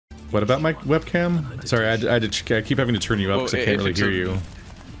What about my webcam? Sorry, I keep having to turn you up because I can't really hear you.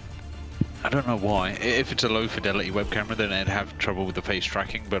 I don't know why. If it's a low fidelity web camera, then I'd have trouble with the face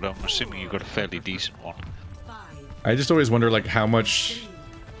tracking, but I'm assuming you've got a fairly decent one. I just always wonder, like, how much,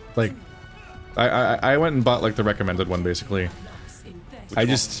 like, I went and bought, like, the recommended one, basically.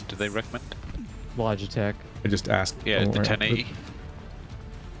 Which do they recommend? Logitech. I just asked. Yeah, the 1080.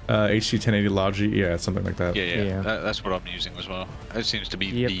 HD 1080 Logi, yeah, something like that. Yeah. That's what I'm using as well. It seems to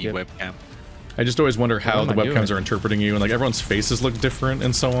be the webcam. I just always wonder how the webcams are interpreting you, and like everyone's faces look different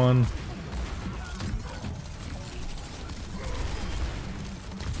and so on.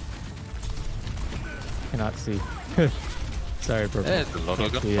 Cannot see. Sorry, bro. There's a lot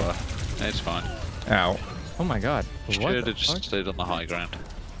of gunfire. It's fine. Ow. Oh my god. Should have just stayed on the high ground.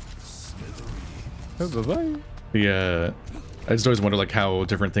 Oh, bye-bye. I just always wonder like how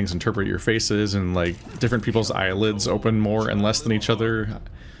different things interpret your faces, and like different people's eyelids open more and less than each other.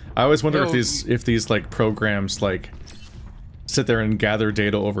 I always wonder if these like programs like sit there and gather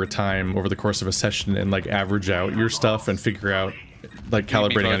data over time over the course of a session and like average out your stuff and figure out like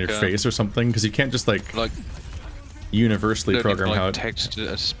calibrating on your face or something, because you can't just like universally program like how it text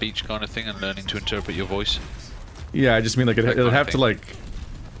to speech kind of thing and learning to interpret your voice. Yeah, I just mean like it'll have to like.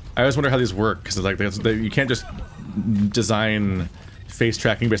 I always wonder how these work, because like you can't just design face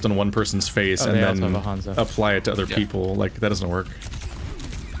tracking based on one person's face and then apply it to other people. Like that doesn't work.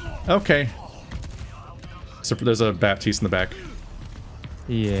 Okay. So there's a Baptiste in the back.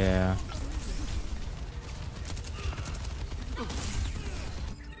 Yeah.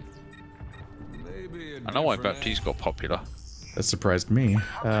 I know why Baptiste got popular. That surprised me.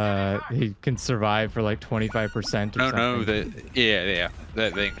 He can survive for like 25% or something. No,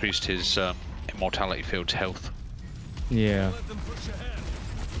 they increased his immortality field's health. Yeah.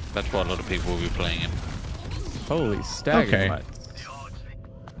 That's why a lot of people will be playing him. Holy stagger mutts.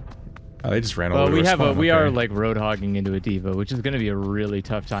 Oh, they just ran all over. Well, we are like road hogging into a diva, which is going to be a really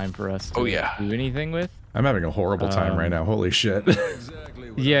tough time for us to do anything with. I'm having a horrible time right now. Holy shit.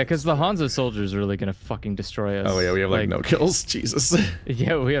 Yeah, because the Hanzo soldiers are really going to fucking destroy us. Oh yeah, we have like no kills. Jesus.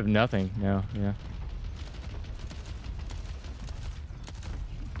 Yeah, we have nothing. No, yeah.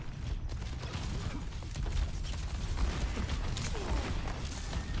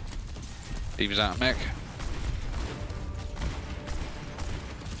 Diva's out of mech.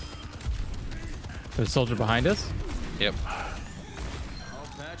 There's a soldier behind us? Yep.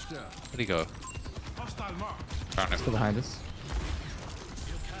 Where'd he go? Found him. Still behind us.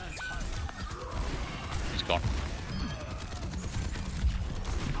 He's gone.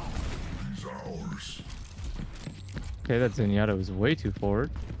 Okay, that Zenyatta was way too forward.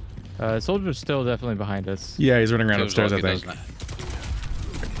 Soldier's still definitely behind us. Yeah, he's running around upstairs, I think.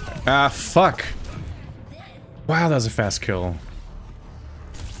 Ah, fuck. Wow, that was a fast kill.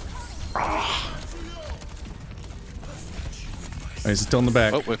 Oh, he's still in the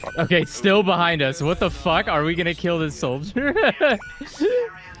back. Oh, okay, still behind us. What the fuck? Are we gonna kill this soldier?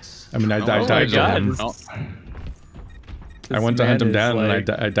 I mean, I died to him. I went to hunt him down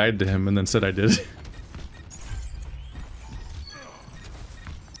and I died to him and then said I did.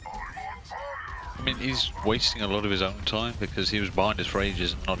 I mean, he's wasting a lot of his own time because he was behind us for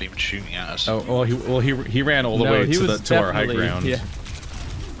ages and not even shooting at us. Oh, well, he ran all the way to our high ground. Yeah.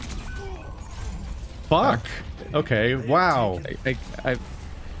 Fuck. Okay. Wow. I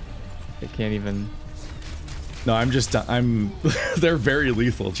can't even. No, I'm. They're very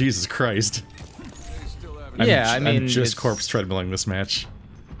lethal. Jesus Christ. Yeah, I'm just corpse treadmilling this match.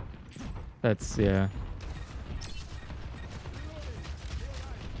 That's yeah.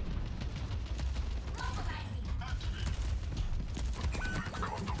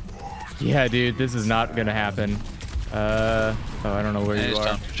 Yeah, dude, this is not gonna happen. Oh, I don't know where you are.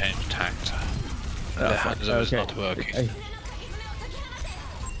 It's time to change tact. It's not working.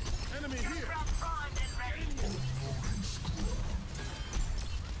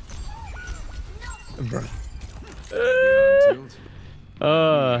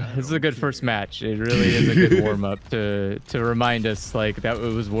 This is a good first match. It really is a good warm up to remind us like that it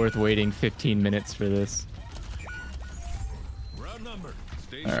was worth waiting 15 minutes for this. All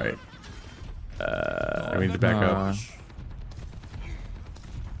right. I need to back up.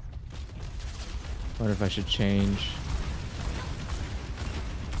 Wonder if I should change.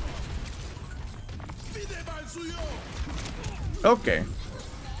 Okay.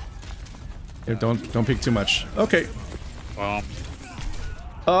 Yeah, don't peek too much. Okay. I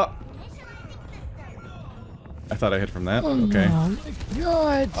thought I hit from that. Oh okay. my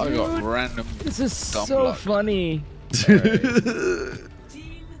god, dude. I got random. This is so funny.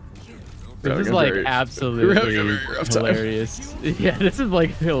 This is like absolutely hilarious. Yeah, this is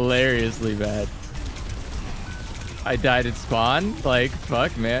like hilariously bad. I died at spawn. Like,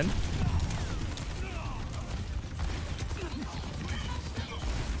 fuck, man.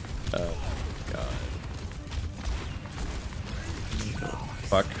 Oh, God.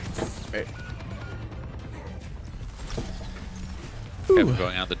 Fuck. Hey. Kept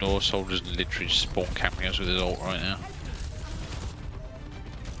going out the door. Soldiers literally just spawn camping us with his ult right now.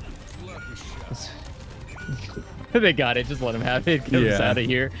 They got it. Just let him have it. Get us out of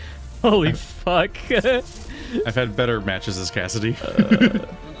here. Holy fuck. I've had better matches as Cassidy.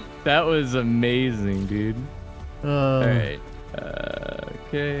 That was amazing, dude. All right.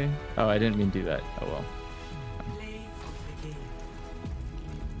 Okay. Oh, I didn't mean to do that. Oh, well.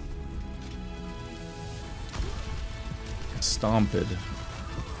 Stomped.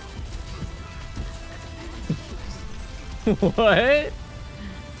 What?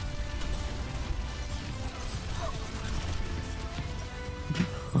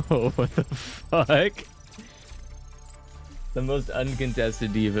 Oh, what the fuck? The most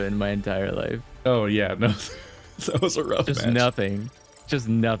uncontested diva in my entire life. Oh yeah, no, that was a rough Just match. Just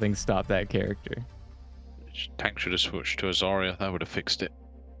nothing stopped that character. Tank should have switched to Azaria. That would have fixed it.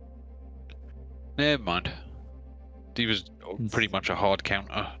 Never mind. Diva's pretty much a hard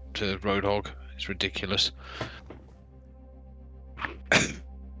counter to Roadhog. It's ridiculous.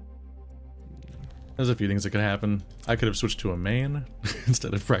 There's a few things that could happen. I could have switched to a main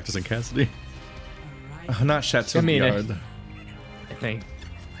instead of practicing Cassidy. Not Chateau Ballard. I think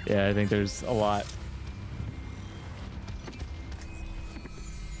there's a lot.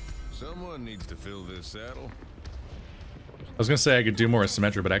 Someone needs to fill this saddle. I was gonna say I could do more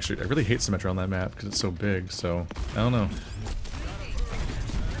Symmetra, but actually I really hate Symmetra on that map because it's so big, so I don't know.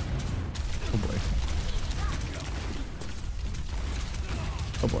 Oh boy.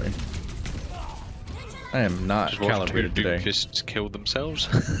 Oh boy. I am not calibrated today. Just killed themselves.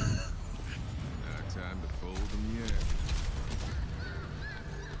 Not time to fold them yet.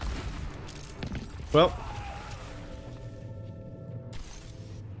 Well.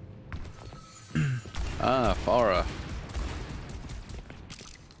 Ah, Farah.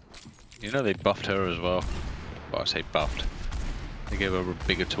 You know they buffed her as well. Well, I say buffed. They gave her a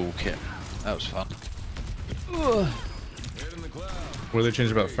bigger toolkit. That was fun. What did they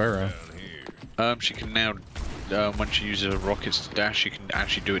change about Farah? She can now, when she uses her rockets to dash, she can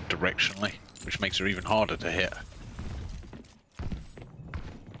actually do it directionally, which makes her even harder to hit.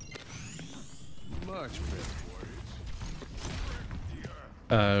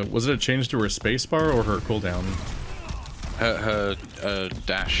 Was it a change to her spacebar or her cooldown? Her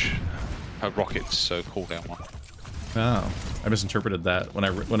dash, her rockets, so cooldown one. Oh, I misinterpreted that. When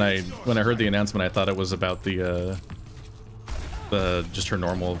I heard the announcement, I thought it was about the just her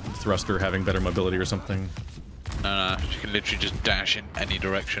normal thruster having better mobility or something. No, she can literally just dash in any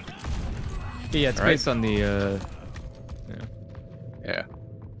direction. Yeah, it's based on the Yeah.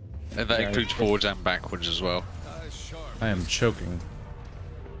 And that includes forwards and backwards as well. I am choking.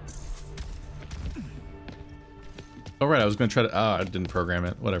 Oh right, I was gonna try to. Oh, I didn't program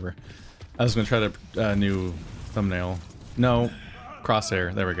it. Whatever. I was gonna try to new thumbnail. No,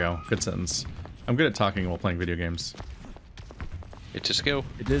 crosshair. There we go. Good sentence. I'm good at talking while playing video games. It's a skill.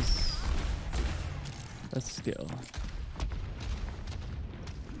 It is a skill.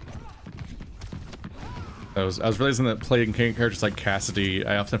 I was realizing that playing characters like Cassidy,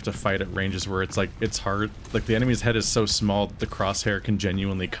 I often have to fight at ranges where it's like it's hard. Like the enemy's head is so small that the crosshair can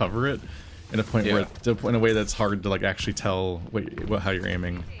genuinely cover it, in a point where in a way that's hard to like actually tell how you're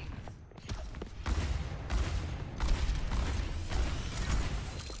aiming.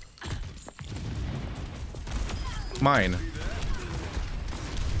 Mine.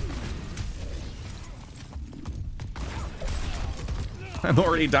 I'm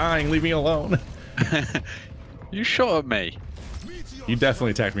already dying. Leave me alone. You shot at me. You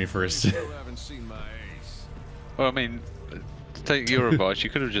definitely attacked me first. Well, I mean, to take your advice,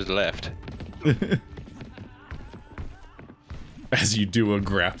 you could have just left. As you do a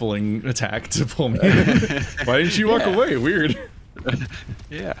grappling attack to pull me in. Why didn't you walk away? Weird.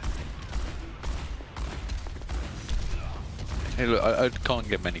 Yeah. Hey, look, I can't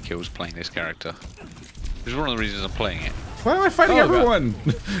get many kills playing this character. It's one of the reasons I'm playing it. Why am I fighting everyone?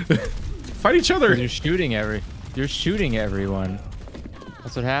 Fight each other. You're shooting everyone.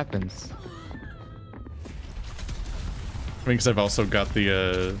 That's what happens. I mean, because I've also got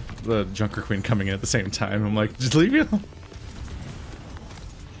the Junker Queen coming in at the same time. I'm like, just leave me alone.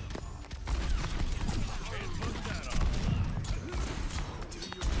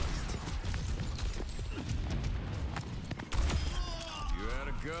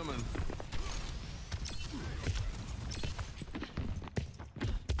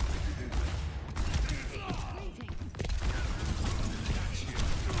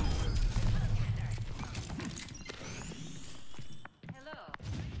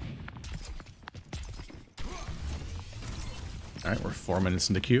 Alright, we're 4 minutes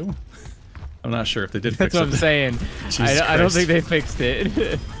into queue. I'm not sure if they did That's fix it. what I'm saying. I don't think they fixed it.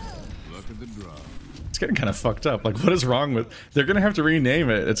 Look at the draw. It's getting kind of fucked up. Like, what is wrong with... They're gonna have to rename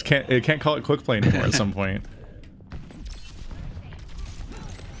it. It can't call it quick play anymore at some point.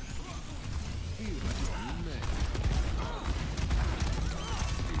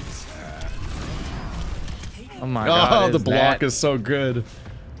 Oh my god. Oh, the block is so good.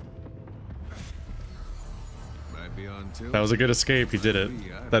 Might be on tilt. That was a good escape. He did it.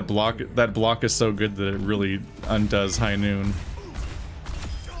 That block is so good that it really undoes High Noon.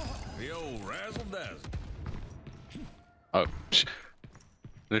 The old razzle dazzle. Oh,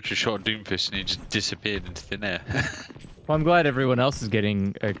 literally shot Doomfist and he just disappeared into thin air. Well, I'm glad everyone else is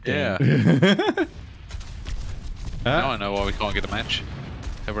getting a game. Yeah. Now I know why we can't get a match.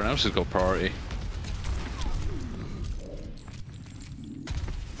 Everyone else has got priority.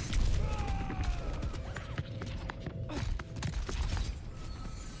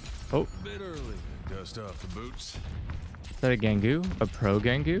 Oh, Bit early. Dust off the boots. is that a Gangu? A pro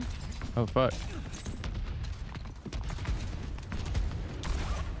Gangu? Oh, fuck.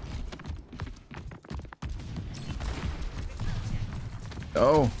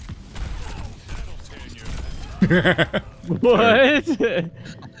 Oh. What?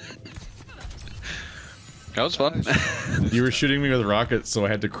 That was fun. You were shooting me with rockets, so I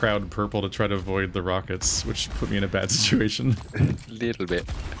had to crowd purple to try to avoid the rockets, which put me in a bad situation. Little bit.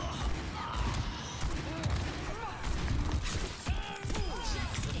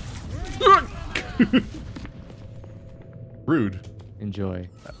 Rude. Enjoy.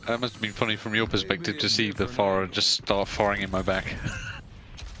 That must have been funny from your perspective to see the fire just start firing in my back.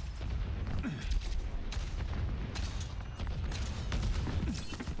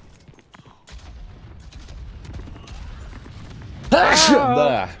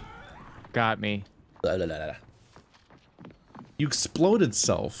 Got me. You exploded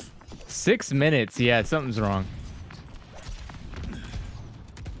self. 6 minutes. Yeah, something's wrong.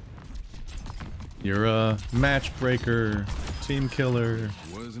 You're a matchbreaker, team killer.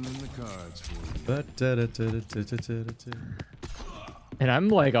 Wasn't in the cards for you. But da-da-da-da-da-da-da-da. And I'm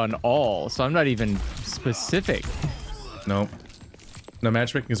like on all, so I'm not even specific. Nope. No,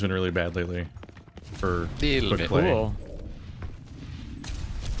 matchmaking has been really bad lately. For Little quick bit. play. Cool.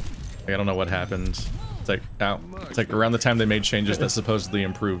 Like, I don't know what happened. It's like it's like around the time they made changes that supposedly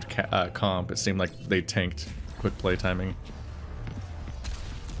improved comp, it seemed like they tanked quick play timing.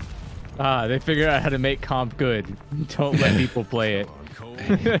 Ah, they figured out how to make comp good. Don't let people play it. Cold,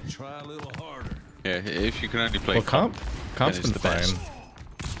 try a little harder. Yeah, if you can only play Well, comp's then been it's the best.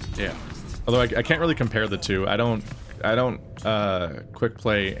 fine. Yeah. Although I can't really compare the two. I don't quick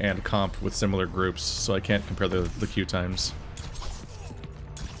play and comp with similar groups, so I can't compare the queue times.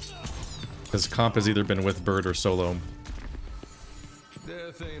 Because comp has either been with Bird or solo.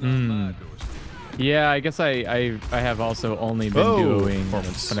 Death ain't on my doorstep. Yeah, I guess I have also only been doing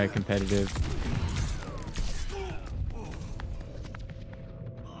performance. when I competitive.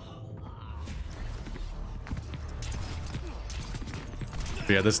 But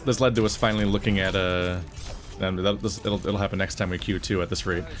yeah, this led to us finally looking at it'll happen next time we queue too. At this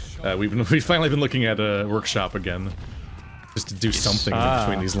rate, we've finally been looking at a workshop again, just to do something in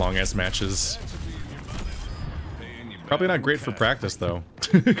between these long ass matches. Probably not great for practice though,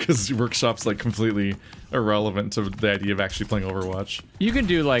 because workshop's like completely irrelevant to the idea of actually playing Overwatch. You can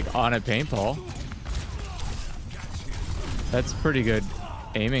do like on a paintball. That's pretty good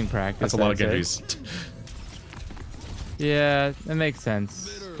aiming practice. That's a lot of I'd say. Genjis. Yeah, that makes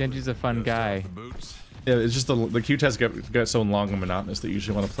sense. Genji's a fun guy. Yeah, it's just the queue tests got so long and monotonous that you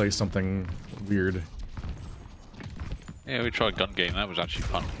usually want to play something weird. Yeah, we tried gun game. That was actually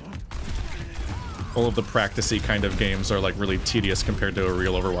fun. All of the practicey kind of games are like really tedious compared to a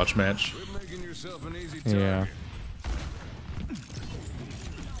real Overwatch match. Quit making yourself an easy Yeah.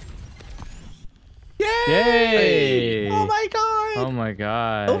 Yay! Yay! Oh my god! Oh my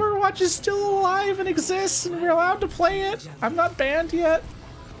god. Overwatch is still alive and exists, and we're allowed to play it. I'm not banned yet.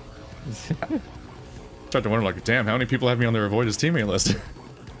 Start to wonder, like, damn, how many people have me on their avoid as teammate list?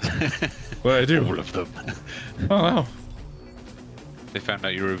 What I do? All of them. Oh wow. They found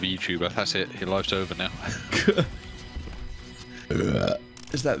out you're a VTuber. That's it. Your life's over now.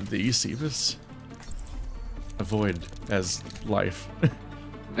 Is that the Seavis? Avoid as life.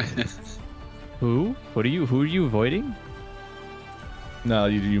 Who? Who are you avoiding? No,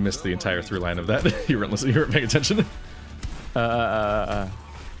 you missed the entire through line of that. You weren't listening. You weren't paying attention. I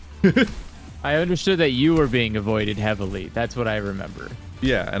understood that you were being avoided heavily. That's what I remember.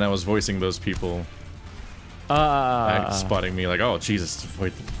 Yeah, and I was voicing those people. Spotting me like, oh Jesus,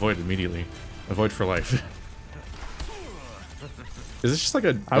 avoid immediately. Avoid for life. Is this just like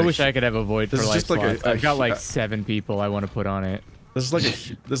a? I wish I could have a void for this is life just like slots. I've got like 7 people I want to put on it. This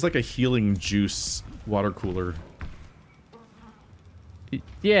is like a healing juice water cooler.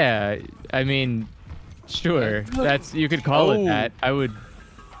 Yeah, I mean, sure. That's you could call it that. I would.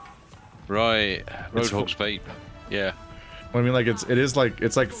 Right, Roadhog's vape. Yeah. I mean, like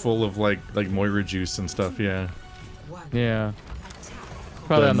it's like full of like Moira juice and stuff. Yeah. Yeah.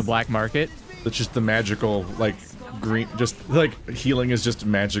 Probably on the black market. It's just the magical like green. Just like healing is just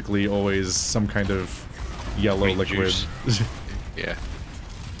magically always some kind of yellow Green liquid. Yeah.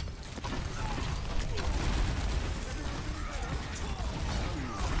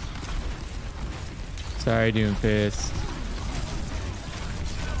 Sorry, Doomfist.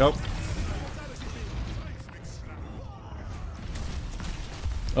 Nope.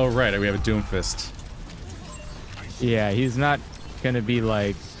 Oh right, we have a Doomfist. Yeah, he's not gonna be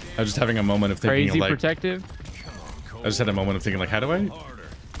like I was just having a moment of thinking crazy like protective. I just had a moment of thinking like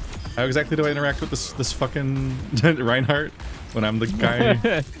how exactly do I interact with this fucking Reinhardt when I'm the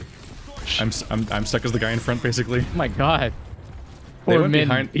guy? I'm stuck as the guy in front basically. Oh my god. They Poor went men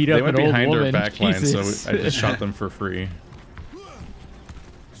behind. beat They up went an old behind our woman. back line, Jesus. so I just shot them for free.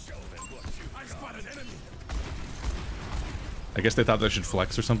 I guess they thought they should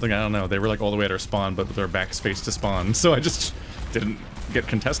flex or something. I don't know. They were like all the way at our spawn, but with their backs faced to spawn, so I just didn't get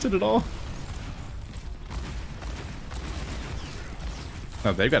contested at all.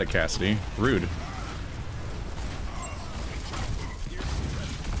 Oh, they've got a Cassidy. Rude.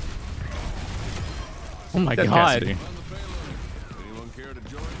 Oh my Dead god. Cassidy. Anyone care to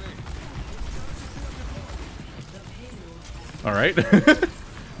join me? All right.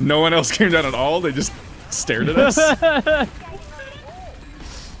 No one else came down at all. They just stared at us.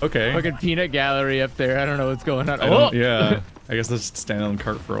 Okay. Fucking peanut gallery up there. I don't know what's going on. I don't- yeah. I guess let's stand on the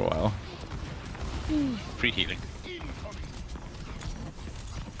cart for a while. Free healing.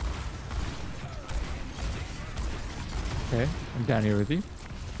 Okay, I'm down here with you.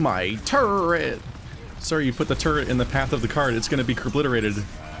 My turret! Sir, you put the turret in the path of the cart. It's gonna be obliterated.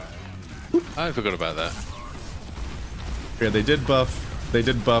 I forgot about that. Yeah, they did buff. They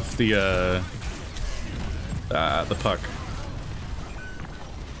did buff the puck.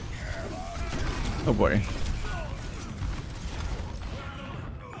 Oh boy.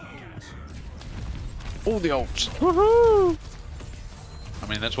 All the ults. Woohoo! I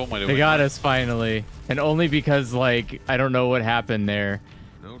mean, that's one way to They win. got us finally. And only because, like, I don't know what happened there.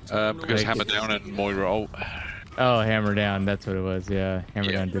 No time to Because Like- Hammer down and Moira ult. Oh, hammer down. That's what it was. Yeah,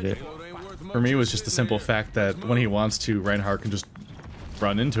 hammer Yeah. down did it. Reload ain't worth much For me, it was just the simple fact that when he wants to, Reinhardt can just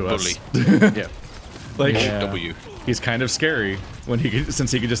run into us. Yeah. Like, Yeah. W. he's kind of scary when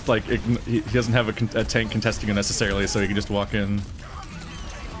since he can just like he doesn't have a tank contesting him necessarily, so he can just walk in.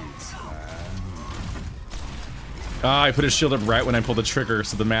 Ah, I put his shield up right when I pulled the trigger,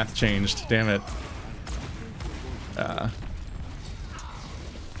 so the math changed. Damn it.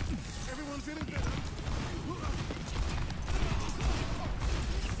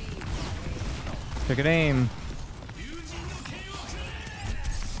 Took an aim.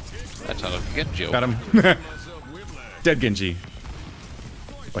 That's how I get Jill. Got him. Dead Genji.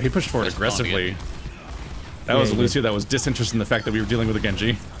 Well, he pushed forward That's aggressively. not That was Yeah, he Lucio that was disinterested in the fact that we were dealing with a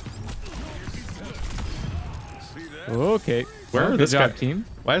Genji. Okay. Where Well, are good this job, guy? team.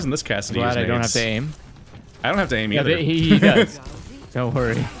 Why isn't this Cassidy Glad use I don't have nades? to aim. I don't have to aim Yeah, either. he does. Don't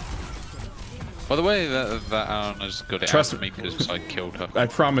worry. By the way, that Anna's got it Trust out of me because I killed her. I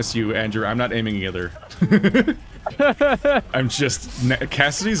promise you, Andrew, I'm not aiming either. I'm just...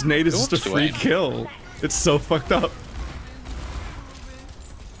 Cassidy's nade is Who just a wants to free aim? kill. It's so fucked up.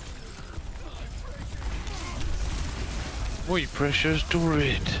 Wait, precious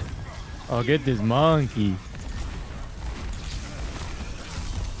turret. I'll get this monkey.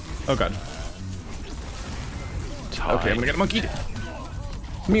 Oh god. Okay, I'm gonna get a monkey.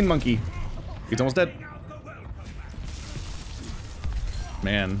 Mean monkey. He's almost dead.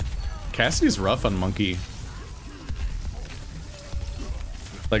 Man. Cassidy's rough on monkey.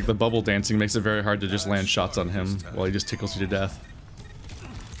 Like, the bubble dancing makes it very hard to just land shots on him while he just tickles you to death.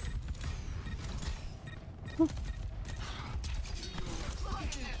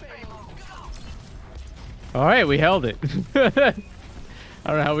 All right, we held it. I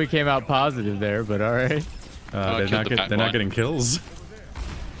don't know how we came out positive there, but all right. They're killed the back not line. getting kills. They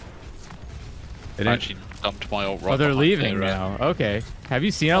I didn't, actually dumped my ult right Oh, they're behind leaving their, now. Okay. Have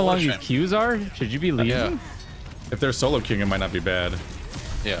you seen how Oh, what long a these shame. queues are? Should you be leaving? Yeah. if they're solo king, it might not be bad.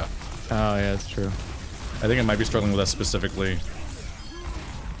 Yeah. Oh, yeah, that's true. I think it might be struggling with us specifically.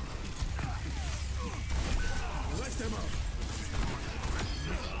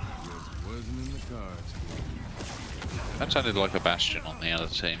 wasn't in the cards. That Sounded like a Bastion on the other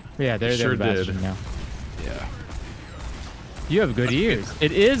team. Yeah, they're Sure the Bastion did. now. Yeah. You have good ears.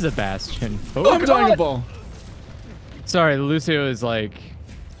 It is a Bastion. Oh, I'm dying a ball. Sorry, Lucio is like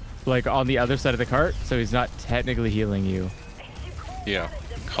on the other side of the cart, so he's not technically healing you. Yeah.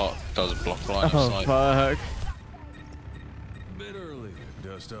 Cart does block line of Oh sight. fuck. Bit early to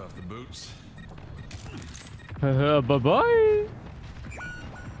dust off the boots. Bye bye.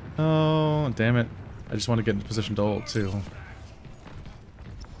 Oh, damn it. I just want to get into position to ult, too.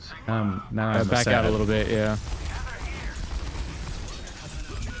 Now I'm Back sad. out a little bit, yeah.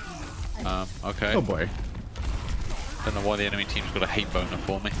 Okay. Oh, boy. Don't know why the enemy team's got a hate boner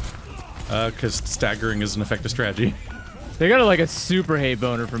for me. Because staggering is an effective strategy. They got like a super hate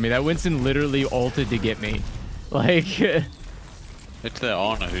boner for me. That Winston literally ulted to get me. Like... It's their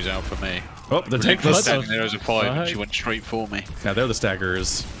Ana who's out for me. Oh, the tank was was... standing there as a 5 and fuck? she went straight for me. Now they're the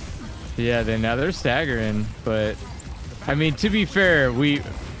staggerers. Yeah, now they're staggering, but I mean, to be fair,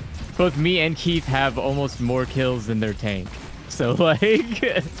 both me and Keith have almost more kills than their tank. So like,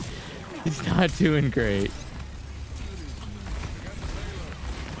 he's not doing great.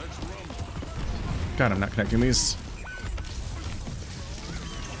 God, I'm not connecting these.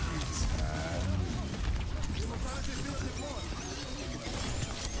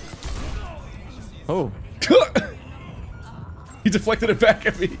 Oh, He deflected it back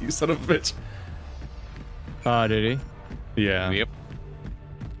at me, you son of a bitch. did he? Yeah. Yep.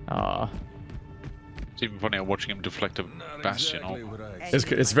 Aw. It's even funnier watching him deflect a Not Bastion exactly ult. what I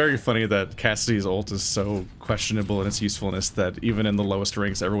It's very funny that Cassidy's ult is so questionable in its usefulness that even in the lowest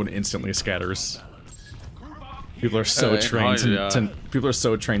ranks, everyone instantly scatters. People are so trained people are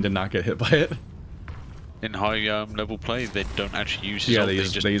so trained to not get hit by it. In high level play, they don't actually use his Yeah, ult, they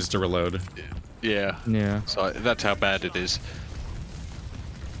use it to reload. Yeah. Yeah. So that's how bad it is.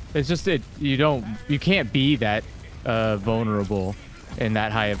 It's just you can't be that vulnerable in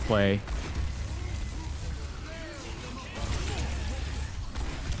that high of play.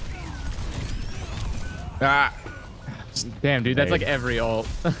 Ah! Damn, dude, that's Hey. like every ult.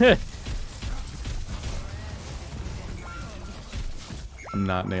 I'm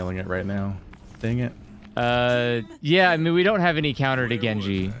not nailing it right now. Dang it. Yeah, I mean, we don't have any counter to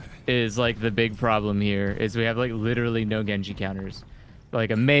Genji is like the big problem here is we have like literally no Genji counters. Like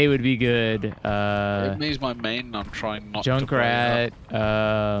a Mei would be good. Mei's my main. I'm trying not to play Junkrat.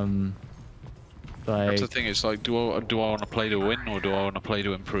 that. Like That's the thing. It's like, do I want to play to win or do I want to play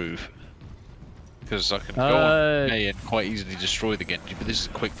to improve? Because I can go on Mei and quite easily destroy the Genji, but this is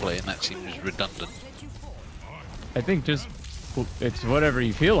quick play and that seems redundant. I think just it's whatever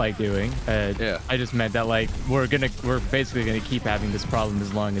you feel like doing. Yeah. I just meant that like we're basically gonna keep having this problem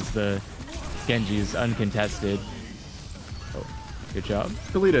as long as the Genji is uncontested. Oh, good job.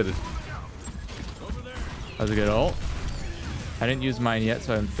 Deleted. That was a good ult. I didn't use mine yet,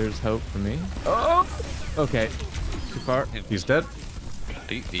 so there's hope for me. Oh! Okay. Too far. He's dead.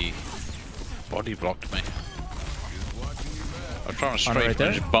 Completely body blocked me. I was trying to On it strafe right and I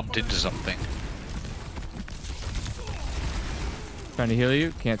there. just bumped into something. Trying to heal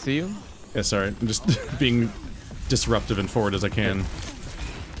you. Can't see you. Yeah, sorry. I'm just being disruptive and forward as I can.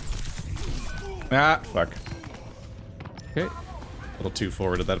 Ah, fuck. Okay. A little too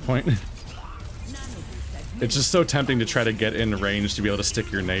forward at that point. It's just so tempting to try to get in range to be able to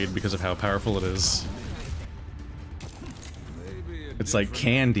stick your nade because of how powerful it is. It's like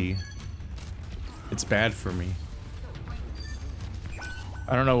candy. It's bad for me.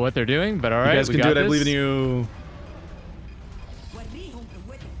 I don't know what they're doing, but all right. You guys we can do got it. I this. believe in you.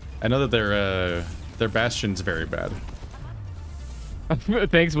 I know that their bastion's very bad.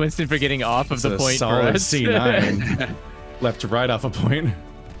 Thanks, Winston, for getting off of It's the a point for solid us. C9. Left to right off a point.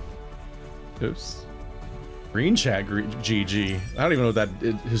 Oops. Green chat GG. I don't even know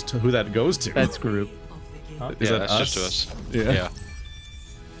who that goes to. That's group. Is Yeah, that that's us? just to us. Yeah.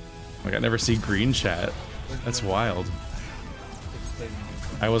 Like I never see green chat. That's wild.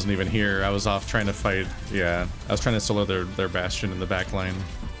 I wasn't even here. I was off trying to fight. Yeah, I was trying to solo their bastion in the back line.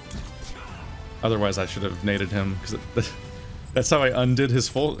 Otherwise, I should have naded him because that's how I undid his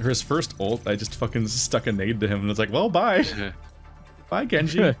first ult. I just fucking stuck a nade to him and was like, "Well, bye, bye,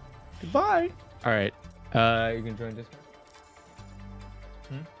 Genji, goodbye." All right. You can join Discord.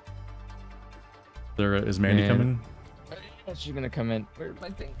 There is Mandy And- coming. She's gonna come in. Where's my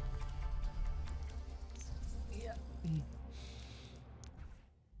thing?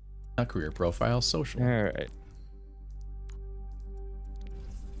 Career profile, social. All right.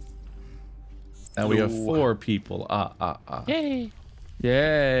 Now we have Ooh. 4 people. Yay!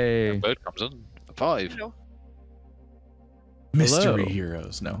 Yay! Bird comes in. 5. Mystery Hello.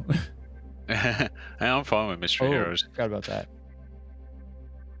 heroes. No. I'm fine with mystery heroes. Forgot about that.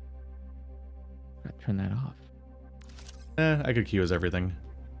 Gotta turn that off. I could queue as everything.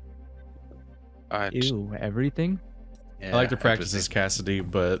 Ew, everything? I like to practice as Cassidy,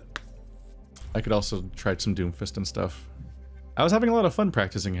 but I could also try some Doomfist and stuff. I was having a lot of fun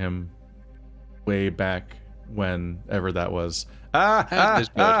practicing him way back whenever that was. I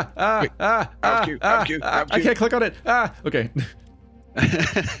can't click on it. Okay.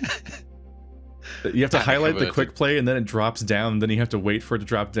 You have to highlight the quick play and then it drops down, then you have to wait for it to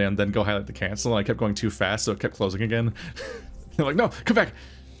drop down, then go highlight the cancel, and I kept going too fast, so it kept closing again. They're like, no, come back.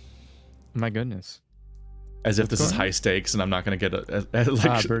 My goodness. As if this is high stakes and I'm not gonna get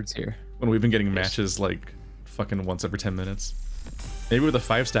like Bird's here. When we've been getting matches like fucking once every 10 minutes. Maybe with a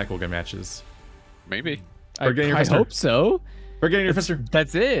 5-stack we'll get matches. Maybe. I hope so. We're getting your fister.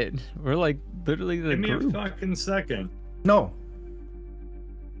 That's it. We're like literally the Give me group. a fucking second. No.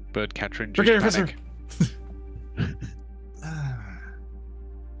 Bird catcher and We're getting your fister.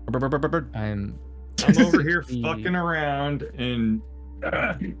 I'm over here fucking around and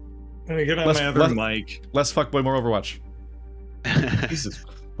let me get on my other mic. Less fuckboy, more Overwatch. Jesus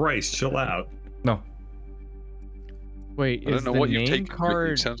Christ, chill out. No. Wait, I don't know what you've taken.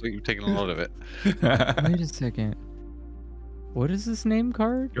 Card... It sounds like you've taken a lot of it. Wait a second. What is this name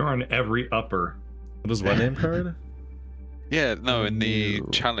card? You're on every upper. What is what name card? Yeah, no, in the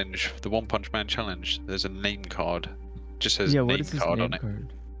challenge, the One Punch Man challenge, there's a name card. It just says what name is this card name on it.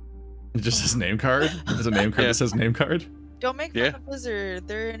 card? It just says name card? There's a name card that says name card? Don't make fun of Blizzard.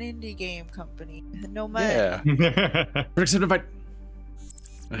 They're an indie game company. No matter. Yeah. Accept invite.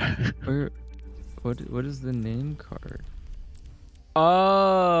 What is the name card?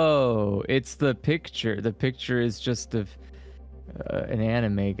 Oh, it's the picture. The picture is just of an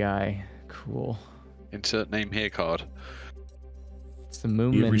anime guy. Cool. Insert name here card. It's the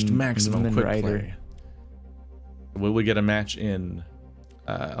Moomin. You've reached maximum Moomin quick Rider. play. Will we get a match in?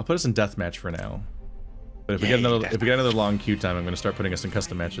 I'll put us in deathmatch for now. But if we get another long queue time, I'm going to start putting us in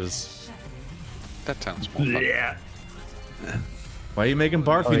custom matches. That sounds more fun. Yeah. Why are you making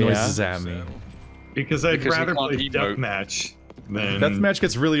barfy noises at me? Because I'd rather play deathmatch than... Deathmatch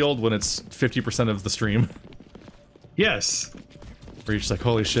gets really old when it's 50% of the stream. Yes. Where you're just like,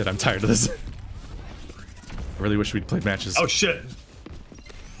 holy shit, I'm tired of this. I really wish we'd played matches. Oh shit.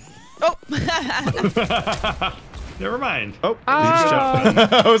 Oh. Never mind. Oh.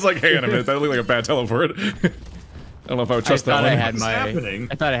 I was like, hang on a minute, that looked like a bad teleport. I don't know if I would trust that one.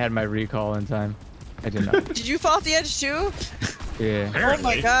 I thought I had my recall in time. I did not. Did you fall off the edge too? Yeah. Apparently.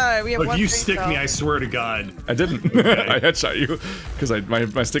 Oh my god, we have Look, one you thing stick me, I swear to God. I didn't. Okay. I headshot you because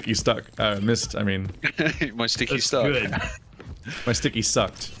my sticky stuck. Missed. I mean, my sticky stuck. Good. My sticky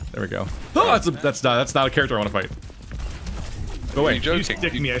sucked. There we go. Oh, that's not a character I want to fight. Go away. You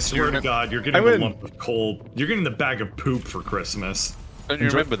stick me, I swear to God, you're getting a lump of coal. You're getting the bag of poop for Christmas. Don't you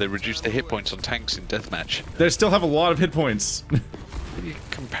remember they reduced the hit points on tanks in deathmatch? They still have a lot of hit points.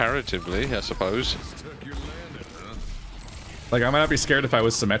 Comparatively, I suppose. Like, I might not be scared if I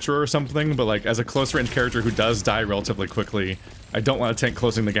was Symmetra or something, but like, as a close range character who does die relatively quickly, I don't want a tank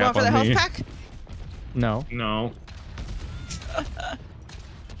closing the gap on me. Health pack? No. No.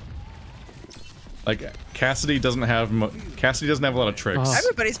 Like, Cassidy doesn't have a lot of tricks.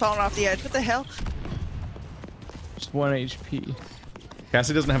 Everybody's falling off the edge. What the hell? Just 1 HP.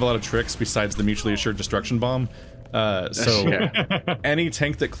 Cassidy doesn't have a lot of tricks besides the mutually assured destruction bomb. So any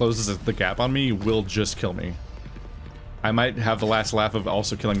tank that closes the gap on me will just kill me. I might have the last laugh of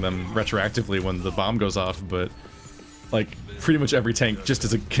also killing them retroactively when the bomb goes off, but like pretty much every tank just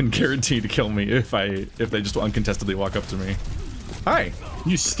can guarantee to kill me if they just uncontestedly walk up to me. Hi.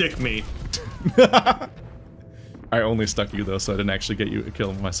 You stick me. I only stuck you though, so I didn't actually get you a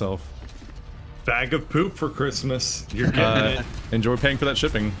kill myself. Bag of poop for Christmas. You're getting it. Enjoy paying for that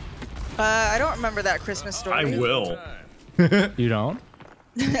shipping. I don't remember that Christmas story. I will. You don't?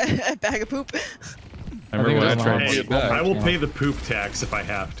 Bag of poop. I remember when I tried. I will pay the poop tax if I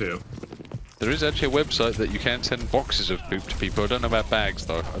have to. There is actually a website that you can send boxes of poop to people. I don't know about bags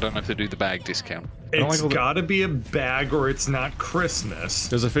though. I don't know if they do the bag discount. It's gotta be a bag or it's not Christmas.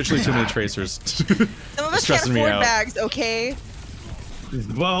 There's officially too many tracers. Some of us can't afford bags, okay?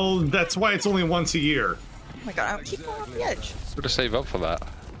 Well, that's why it's only once a year. Oh my god, I keep going off the edge. Gotta save up for that.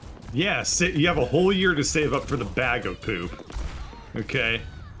 Yes, you have a whole year to save up for the bag of poop. Okay.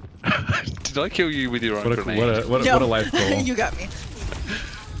 Did I kill you with your own grenade? What a life goal. You got me.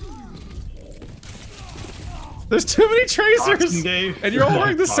 There's too many tracers! And you're all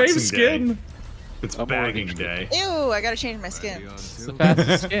wearing the same skin! It's bagging day. Ew, I gotta change my skin. It's the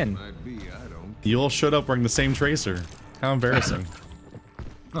fastest skin. You all showed up wearing the same tracer. How embarrassing.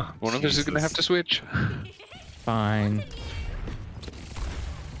 Oh, One of us is going to have to switch. Fine.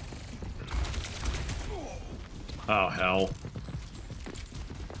 Oh, hell.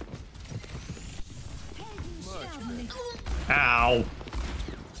 Ow.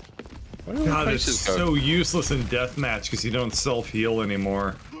 God, it's so useless in deathmatch because you don't self-heal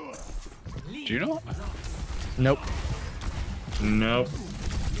anymore. Do you not? Nope. Nope.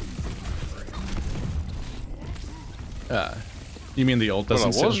 You mean the ult Well, I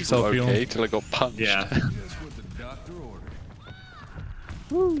doesn't was self-heal? okay till I got punched. Yeah. That's what the doctor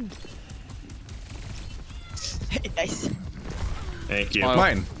ordered. Nice. Thank you.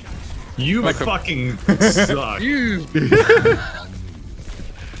 Mine. You fucking suck. You.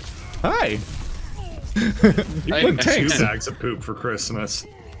 Hi. You Hey, won 2 thanks. bags of poop for Christmas.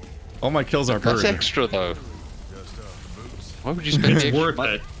 All my kills are That's bird. extra though. Why would you spend the It's extra worth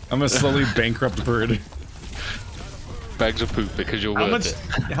money? it. I'm a slowly bankrupt bird. Bags of poop because you're How worth much?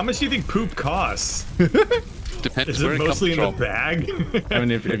 it. How much do you think poop costs? Depends Is where it it mostly comes in the from. bag? I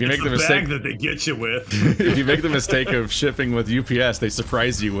mean, if you make It's the the mistake, bag that they get you with. if you make the mistake of shipping with UPS, they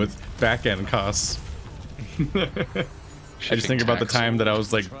surprise you with back-end costs. I just think about the time that I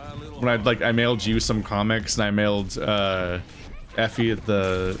was like, when I mailed you some comics and I mailed Effie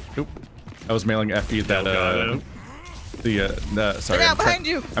the. Oop, I was mailing Effie that sorry. Get out behind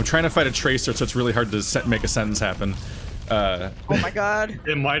you! I'm trying to fight a tracer, so it's really hard to make a sentence happen. Oh my god.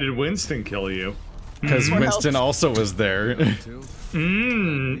 And why did Winston kill you? Because Winston also was there.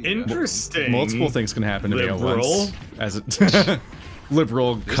 Interesting. Multiple things can happen to me at Liberal. once. As it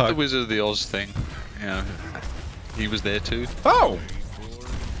liberal It's the cut. Wizard of the Oz thing. Yeah. He was there too. Oh!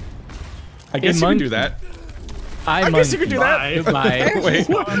 I guess you can do that. I guess you could do that. Goodbye. Wait.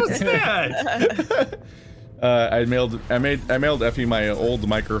 What was that? I mailed Effie my old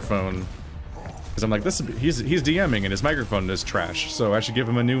microphone because I'm like, he's DMing and his microphone is trash, so I should give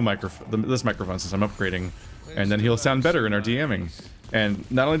him a new microphone, this microphone, since I'm upgrading, and then he'll sound better in our DMing. And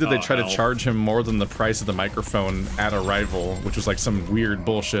not only did they try to charge him more than the price of the microphone at Arrival, which was like some weird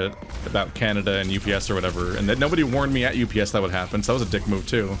bullshit about Canada and UPS or whatever, and that nobody warned me at UPS that would happen, so that was a dick move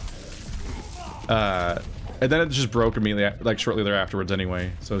too. And then it just broke immediately, like shortly thereafterwards anyway,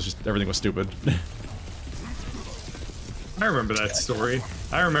 so it was just, everything was stupid. I remember that story.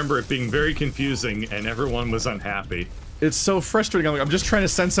 I remember it being very confusing and everyone was unhappy. It's so frustrating. I'm just trying to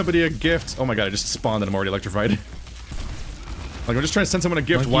send somebody a gift. Oh my god, I just spawned and I'm already electrified. Like, I'm just trying to send someone a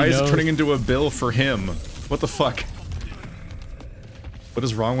gift. Why is it turning into a bill for him? What the fuck? What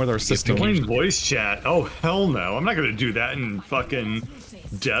is wrong with our system? Plain voice chat. Oh, hell no. I'm not gonna do that in fucking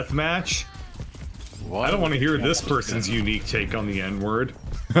deathmatch. What? I don't want to hear this person's unique take on the N-word.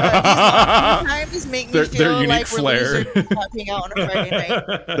 Sometimes make me Their feel unique like flair. we're losers popping out on a Friday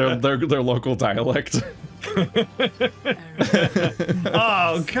night. their local dialect.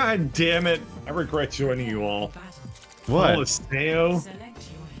 Oh, god damn it. I regret joining you all. What? Coloseo.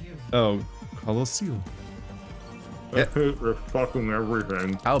 Oh, Colosseum. I hate for fucking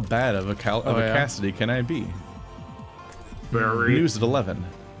everything. How bad of a Cassidy can I be? Very. News at 11.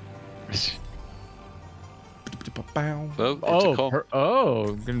 Well, it's a call.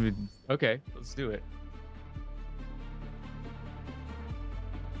 Gonna be okay. Let's do it.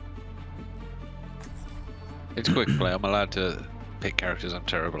 It's quick play. I'm allowed to pick characters I'm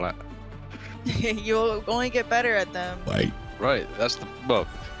terrible at. You'll only get better at them. Wait. Right, that's the... Well,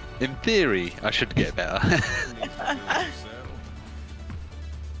 in theory, I should get better.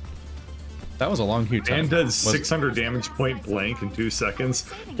 That was a long queue time. And does 600 damage point blank in 2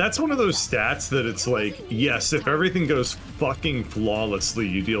 seconds. That's one of those stats that it's like, yes, if everything goes fucking flawlessly,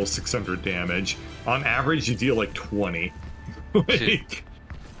 you deal 600 damage. On average, you deal like 20. Like,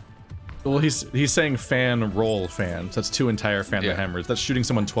 Well, he's saying fan roll fan. So that's 2 entire fan the hammers. That's shooting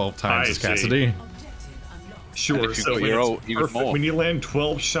someone 12 times I as see. Cassidy. sure, if you so got when, your it's own, even perfect, more. when you land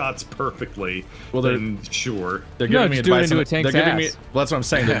 12 shots perfectly, Well, then sure. They're No, giving me just do it advice. into On, a tank's they're giving me. ass. Well, that's what I'm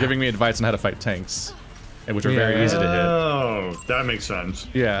saying. They're giving me advice on how to fight tanks, and which are very Yeah. easy to hit. Oh, that makes sense.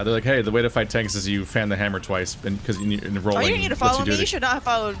 Yeah, they're like, hey, the way to fight tanks is you fan the hammer twice, and because you in rolling. Oh, you need to lets follow do me. the- You should not have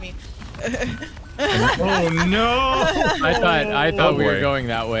followed me. Oh no! I thought we were boy. going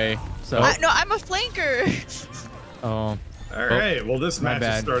that way. So No, I'm a flanker. oh, All right, well this My match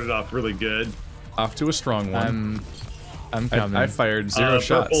has bad. started off really good. Off to a strong one. I'm coming. I fired 0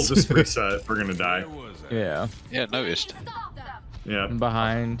 shots. Purple just reset. We're gonna die. Yeah, Yeah, noticed. Yeah. I'm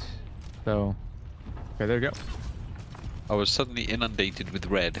behind. So okay, there we go. I was suddenly inundated with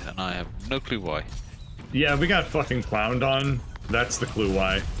red, and I have no clue why. Yeah, we got fucking clowned on. That's the clue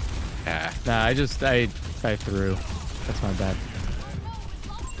why. Ah, Nah, I threw. That's my bad.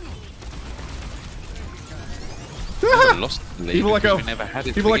 Never lost the lead Evil because Echo. we never had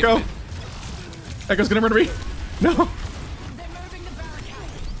it to Evil begin Echo. with. Echo's gonna murder me. No.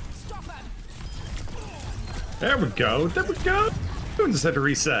 There we go. There we go. We just had to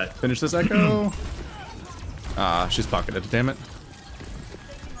reset. Finish this Echo. Ah, she's pocketed. Damn it.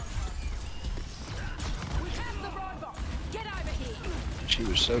 She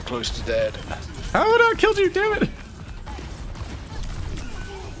was so close to dead. How would I killed you? Damn it.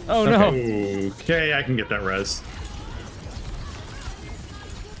 Oh no. Okay, I can get that res.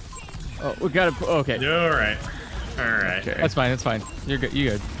 Oh, we gotta. Okay. All right. All right. Okay. That's fine. That's fine. You're good. You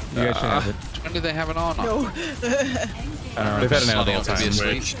good. You guys should have it. When did they have an on? No. They've had an out the whole time.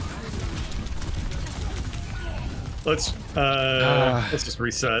 Switch. Let's just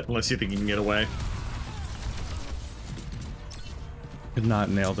reset unless you think you can get away. Could not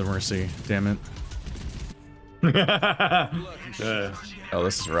nail the Mercy. Damn it. Oh,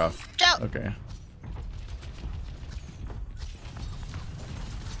 this is rough. Out. Okay.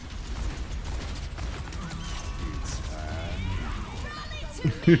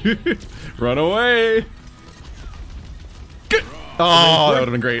 Run away! Good. Oh, that would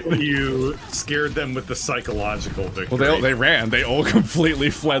have been great. You scared them with the psychological victory. Well, they ran. They all completely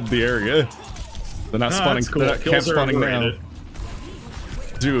fled the area. They're not spawning. That's cool. They're not camp Kills are spawning now. overrated.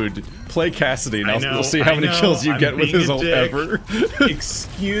 Dude, play Cassidy and I know, we'll see how I many know, kills you I'm get with being his a ult dick. ever.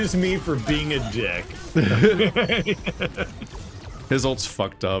 Excuse me for being a dick. His ult's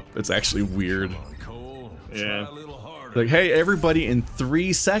fucked up. It's actually weird. Yeah. Like, hey, everybody, in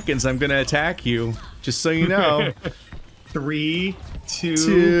 3 seconds, I'm gonna attack you. Just so you know. 3, 2,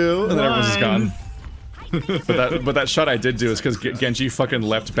 2, and then everyone's just 1. gone. But that shot I did do is because Genji fucking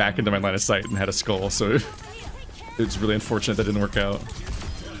leapt back into my line of sight and had a skull, so it's really unfortunate that didn't work out.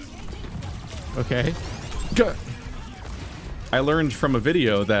 Okay. I learned from a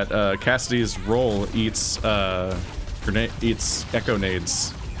video that Cassidy's roll eats echo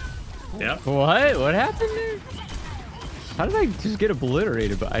nades. Yep. What? What happened there? How did I just get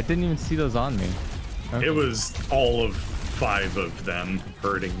obliterated? But I didn't even see those on me. Okay. It was all of 5 of them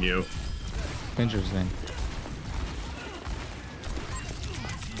hurting you. Interesting.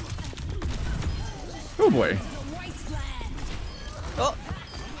 Oh boy. Oh,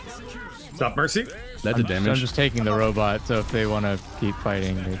 Stop Mercy. That did I'm damage. just taking the robot, so if they want to keep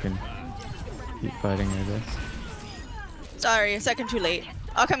fighting, they can keep fighting, I guess. sorry, a second too late.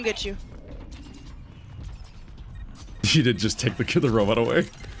 I'll come get you. You did just take the robot away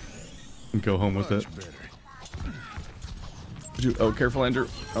and go home with it. Oh, careful, Andrew.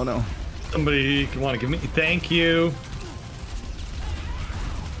 Oh no. Somebody want to give me? Thank you.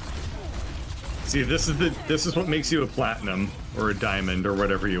 See, this is what makes you a platinum or a diamond or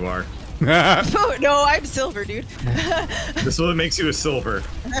whatever you are. Oh, no, I'm silver, dude. This is what makes you a silver.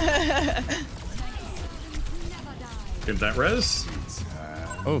 Get that res.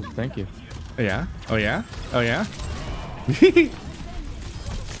 Oh, thank you. Yeah? Oh yeah? Oh yeah?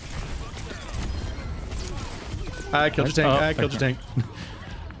 I killed your tank. Oh, I killed your tank.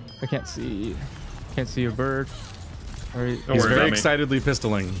 I can't see. Can't see a bird. Are you, Don't He's worry very about me. excitedly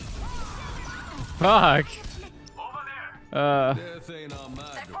pistoling. fuck. Death ain't on my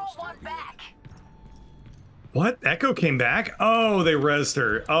doorstep. What? Echo came back? Oh, they rezzed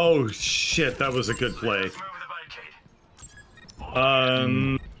her. Oh shit, that was a good play.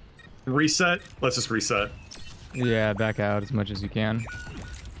 Reset. Let's just reset. Yeah, back out as much as you can.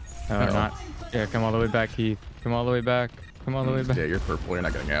 Not. Yeah, come all the way back, Keith. Come all the way back. Come all the way back. Yeah, you're purple. You're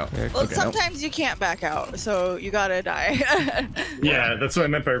not getting out. Yeah, Well, Okay, nope. sometimes you can't back out, so you gotta die. Yeah, that's what I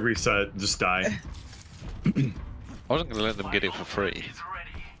meant by reset. Just die. I wasn't going to let them get it for free.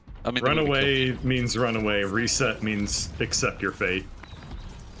 I mean, Run they would've away means run away. Reset means accept your fate.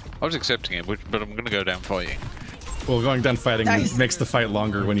 killed- I was accepting it, but I'm going to go down fighting. Well, going down fighting Nice. makes the fight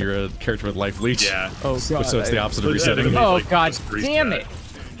longer when you're a character with life leech. Yeah. Oh, God. So it's the opposite of But resetting. then- Oh, like, God just reset. damn it.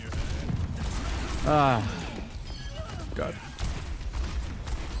 Ah. God.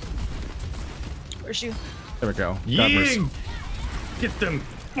 Where's you? There we go. God mercy. Ying! Get them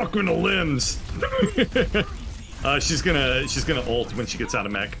fucking limbs. She's gonna ult when she gets out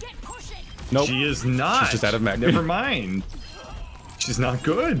of mech. Nope. She is not. She's just out of mech. Never mind. She's not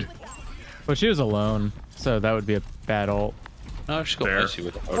good. Well, she was alone, so that would be a bad ult. No, she got Fair. mercy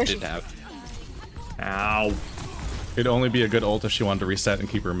with it. Or didn't have. Ow. It'd only be a good ult if she wanted to reset and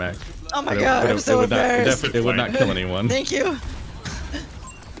keep her mech. Oh my But god, I'm so would not, embarrassed. it would not kill anyone. Thank you.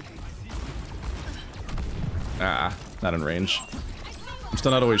 Ah, not in range. I'm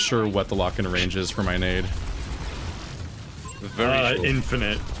still not always sure what the lock-in range is for my nade. Very short.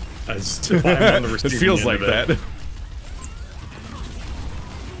 Infinite. As if I'm on the It receiving feels end like of it. that.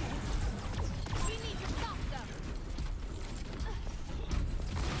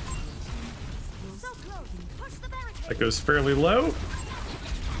 goes fairly low.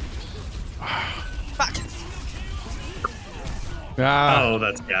 Fuck. Ah, Oh,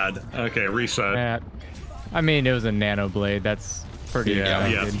 that's bad. Okay, reset. Yeah. I mean, it was a nano blade. That's pretty Yeah.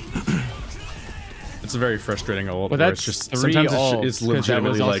 good. it's a very frustrating ult. Well, where that's it's just three sometimes ults, it's 'cause that legitimately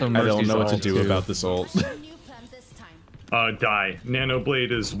was like also I don't know what to Mercy's do ult, about too. this ult. Die. Nano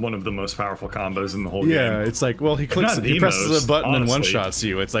Blade is one of the most powerful combos in the whole Yeah, game. it's like, well, he clicks, not he the presses most, a button and honestly. one-shots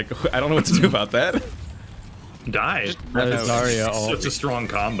you. It's like, I don't know what to do about that. Die. That Zarya ult. Such a strong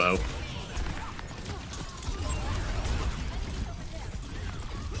combo.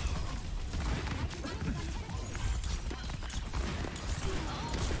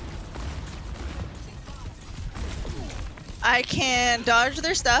 I can dodge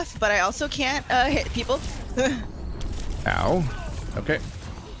their stuff, but I also can't hit people. Ow. Okay.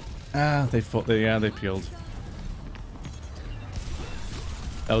 Ah, they peeled.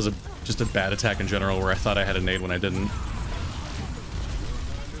 That was just a bad attack in general where I thought I had a nade when I didn't.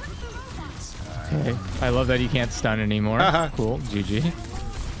 Okay. I love that you can't stun anymore. Cool. GG.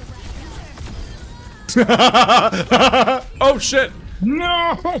 Oh shit!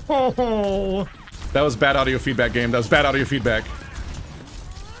 No! That was bad audio feedback, game. That was bad audio feedback.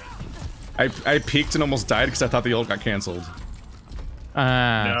 I peeked and almost died because I thought the ult got canceled.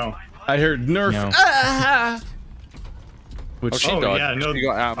 No. I heard nerf. No. Which She Oh, died. yeah, no. She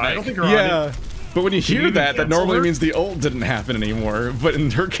got out, I don't mate. think we're on yeah. it. But when you hear even that, that cancel normally her? means the ult didn't happen anymore. But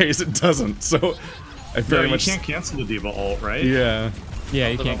in her case, it doesn't. So I No, very you much. can't cancel the Diva ult, right? Yeah. Yeah,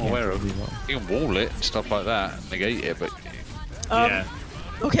 you That can't I'm aware cancel of. the ult. You can wall it and stuff like that, and negate it, but Yeah.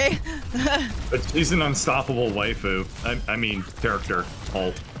 Okay. But she's an unstoppable waifu. I mean, character.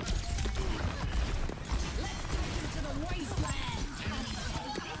 Ult.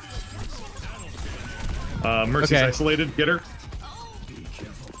 Mercy's Okay. isolated. Get her.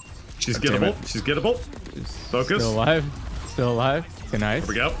 She's God damn gettable. it. She's gettable. Focus. Still alive. Still alive. Okay, nice. Here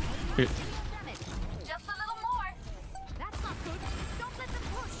we go.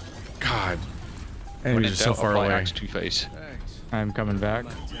 God. when Enemies in are so doubt, far apply away. Axe Two-Face. I'm coming back.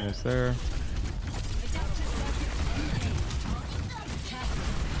 Almost there.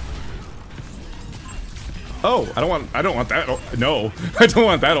 Oh, I don't want that. No, I don't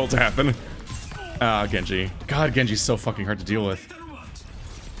want that ult to happen. Ah, Genji. God, Genji's so fucking hard to deal with.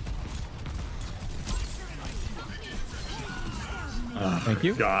 Thank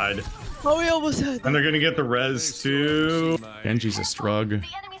you. God. Oh, we almost had. And they're gonna get the res too. Genji's a strug.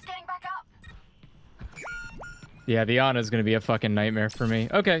 Yeah, the Ana's gonna be a fucking nightmare for me.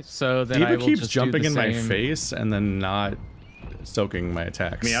 Okay, so then I Diva will keeps just jumping do in the my same. face and then not soaking my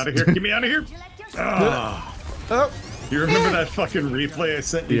attacks. Get me out of here. Get me out of here. Ah. Oh. You remember that fucking replay I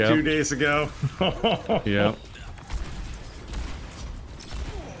sent you Yeah. 2 days ago? Yeah.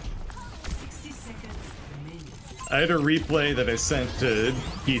 I had a replay that I sent to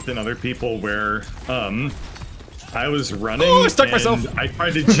Keith and other people where I was running. Oh, I stuck and myself. I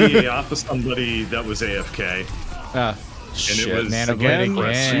tried to GA off of somebody that was AFK. Ah, shit. was Nano again? blade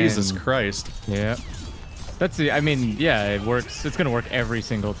again. Jesus Christ. Yeah. That's the. I mean, yeah, it works. It's gonna work every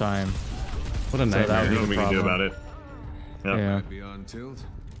single time. What a that nightmare. would There's be nothing we can do problem. about it. Yep. Yeah. Might be on tilt.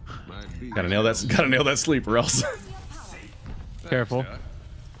 Might be. Gotta nail that sleep or else. Careful.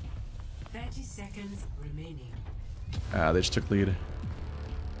 30 seconds remaining. Ah, they just took lead.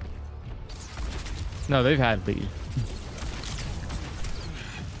 No, they've had lead.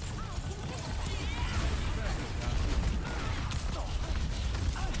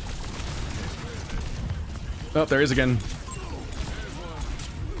 Oh, there he is again.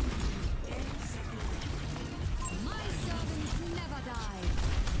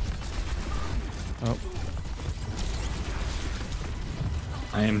 Oh.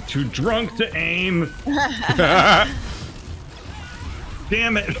 I am too drunk to aim.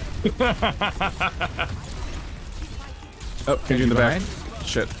 Damn it. Oh, Genji in the back. behind?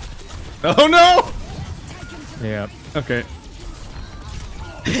 Shit. Oh no! Yeah. Okay.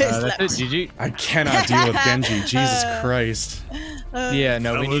 That's it. GG. I cannot deal with Genji. Jesus Christ. Yeah.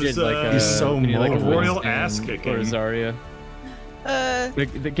 No, we That was, needed like a. He's so we needed, like, a mobile. Royal Winston ass or kicking. a Zarya.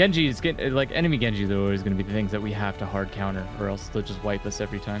 The Genji is like enemy Genji. They're always going to be the things that we have to hard counter, or else they'll just wipe us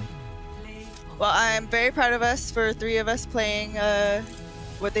every time. Well, I'm very proud of us for 3 of us playing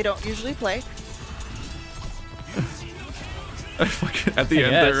what they don't usually play. At the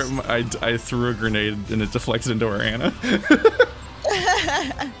end Yes. there, I threw a grenade and it deflected into our Ana.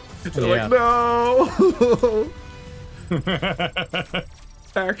 They're Yeah. like, no!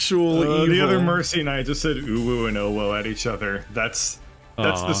 Actual evil. The other Mercy and I just said uwu and owo at each other. That's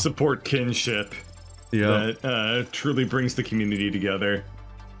Aw. the support kinship Yeah. that truly brings the community together.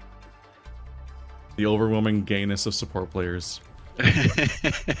 The overwhelming gayness of support players.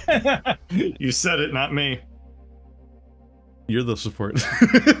 You said it, not me. You're the support.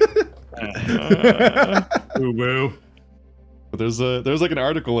 Woo woo. But there's like an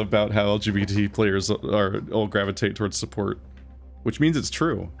article about how LGBT players all gravitate towards support, which means it's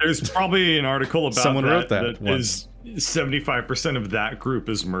true. There's probably an article about Someone wrote that once. 75% of that group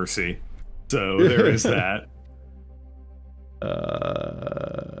is Mercy. So there is that.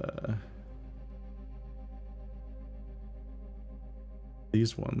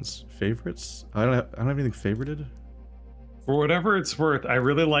 These ones favorites. I don't have anything favorited. For whatever it's worth, I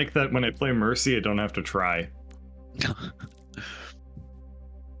really like that when I play Mercy, I don't have to try.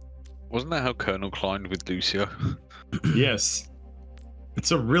 Wasn't that how Colonel climbed with Lucio? Yes.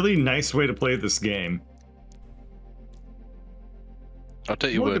 It's a really nice way to play this game. I'll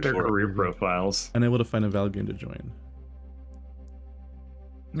take your Look at word their for career it. profiles. Unable to find a valid game to join.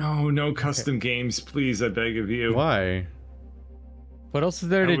 No custom games, please, I beg of you. Why? What else is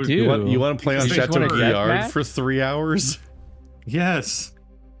there to do? You want to play on Because they just Chateau wanna Guillard deathmatch? for 3 hours? Yes.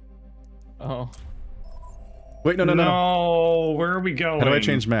 Oh. Wait, no. No, where are we going? How do I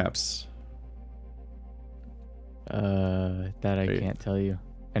change maps? That I can't tell you.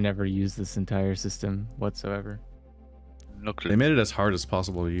 I never used this entire system whatsoever. They made it as hard as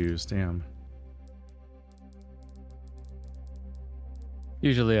possible to use. Damn.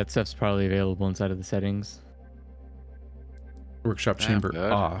 Usually that stuff's probably available inside of the settings. Workshop Damn, chamber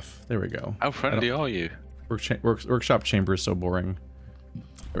bad. off. There we go. How friendly are you? Workshop chamber is so boring.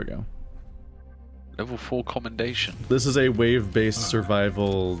 There we go. Level 4 commendation. This is a wave-based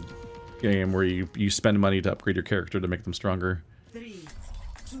survival game where you spend money to upgrade your character to make them stronger. 3,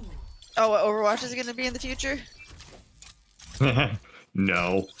 2, Oh, what Overwatch is going to be in the future?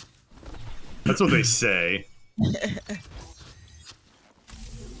 No. That's what they say.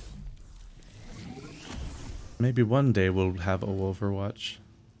 Maybe one day we'll have a Overwatch.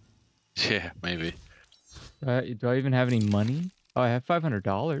 Yeah, maybe. Do I even have any money? Oh, I have $500.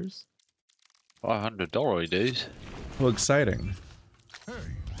 $500 dudes. Well, exciting.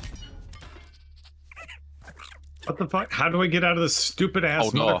 What the fuck? How do I get out of this stupid ass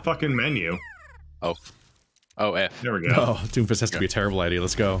Oh, no. motherfucking menu? Oh, F. There we go. Oh, Doomfist has to be a terrible idea.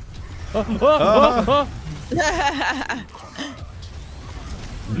 Let's go. Whoa!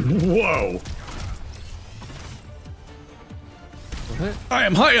 What? I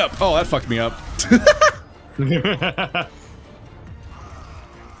am high up! Oh, that fucked me up.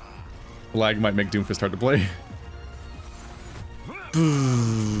 Lag might make Doomfist hard to play.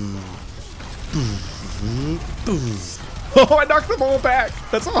 Oh, I knocked them all back!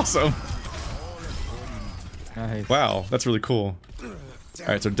 That's awesome! Nice. Wow, that's really cool.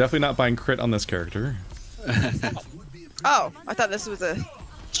 Alright, so definitely not buying crit on this character. Oh, I thought this was a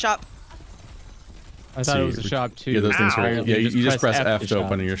shop. I thought it was a shop too. Yeah, those things are. Ow. Yeah, you just press F to shop.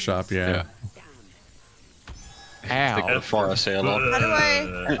 open your shop, yeah. Stick Ow. the fire sale on.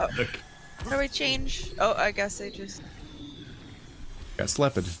 How do I change? Oh, I guess I just. Got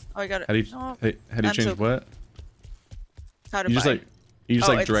slept. Oh, I got it. How do you, Oh, how do you I'm change so- what? how to You just buy. like Oh,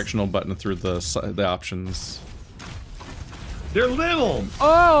 it's- directional button through the options. They're little!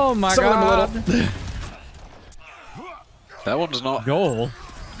 Oh my Some of them god. a little. That one's not. Goal.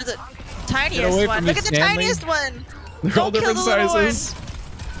 The Get tiniest away one. from Look me, at the Stanley. tiniest one. They're all Don't kill different the little sizes.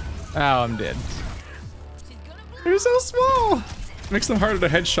 Oh, I'm dead. They're so small. Makes them harder to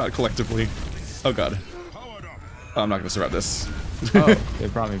headshot collectively. Oh god. Oh, I'm not gonna survive this. Oh, they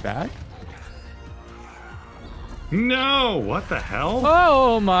brought me back? No! What the hell?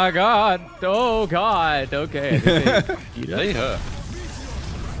 Oh my god. Oh god. Okay. I think They hurt.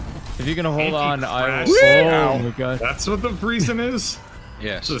 if you're gonna hold on, I will. Anti-crash. Oh my god. That's what the reason is?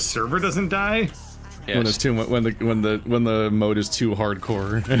 Yes. So the server doesn't die? When it's Yes. too when the mode is too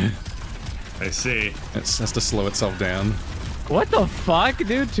hardcore, I see. it has to slow itself down. What the fuck,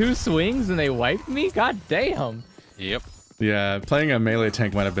 dude? 2 swings and they wiped me? God damn. Yep. Yeah, playing a melee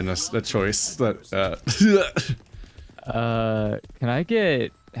tank might have been a choice. But Can I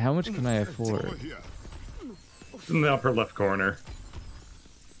get... How much can I afford? It's in the upper left corner.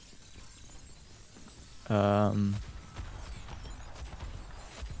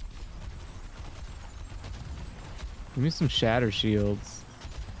 Give me some shatter shields.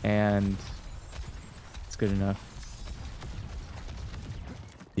 And... It's good enough.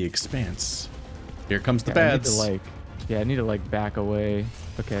 the expanse. Here comes the Yeah, I need bads. to, like... Yeah, I need to, like, back away.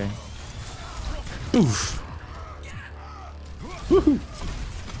 Okay. Oof. Woohoo.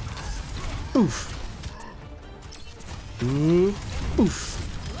 Oof. Ooh.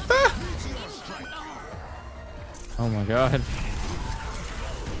 Oof. Ah. Oh my god.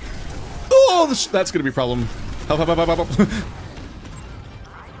 Oh! Oh, that's gonna be a problem. Help, help, help, help, help.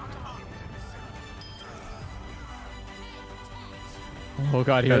 Oh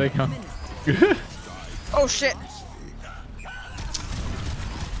god, here they come. Oh shit.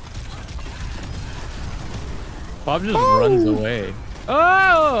 Bob just runs away.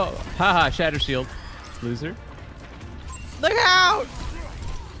 Oh! Haha, shatter shield. Loser. Look out!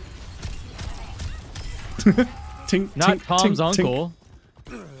 Tink, Not tink, Tom's tink, uncle.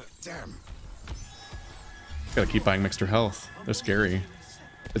 Damn. Gotta keep buying extra health. They're scary.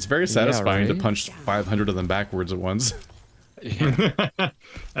 It's very satisfying to right? punch 500 of them backwards at once. I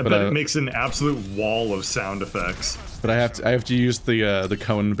bet it makes an absolute wall of sound effects. But I have to use the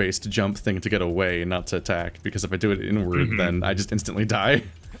cone-based jump thing to get away, not to attack. Because if I do it inward, then I just instantly die.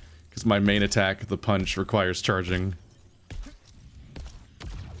 Because my main attack, the punch, requires charging.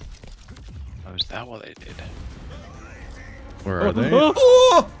 Oh, is that what they did? Where are they?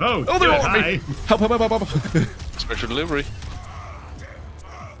 Oh, Oh, they're yeah, on me! hi. Help, help, help, help, help. Special delivery.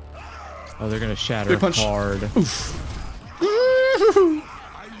 Oh, they're gonna shatter Big punch. hard.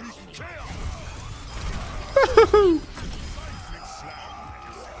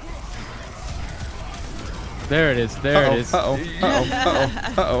 There it is. There it is. Uh-oh, uh-oh,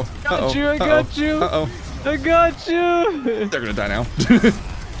 uh-oh, uh-oh, Got you, I got you. Uh-oh. I got you. They're gonna die now.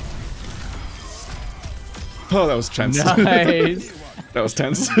 Oh, that was tense. Nice. That was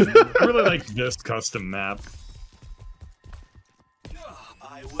tense. I really like this custom map.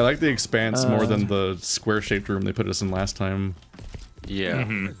 I like the expanse more than the square-shaped room they put us in last time. Yeah.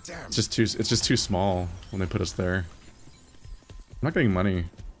 It's just too small when they put us there. I'm not getting money.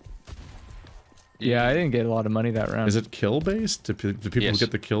 Yeah, I didn't get a lot of money that round. Is it kill-based? Do people who Yes.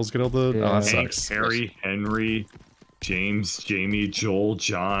 get the kills get all the... Yeah. Oh, that Hank, sucks. Harry, Henry, James, Jamie, Joel,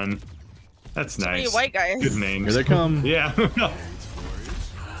 John. That's Many nice. white guys. Good names. Here they come. Yeah.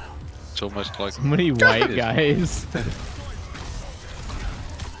 It's almost like So many white guys.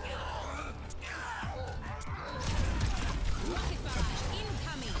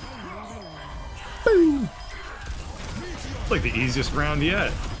 It's like the easiest round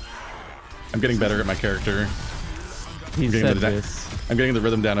yet. I'm getting better at my character. He getting said the- this. I'm getting the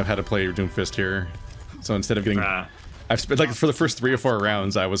rhythm down of how to play Doomfist here. So instead of getting... Ah. I've spent, like, for the first 3 or 4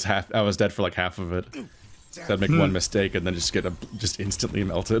 rounds, I was dead for like half of it. So I'd make one mistake and then just instantly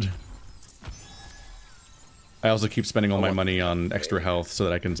melted. I also keep spending all my money on extra health so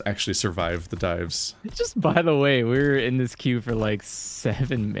that I can actually survive the dives. Just by the way, we were in this queue for like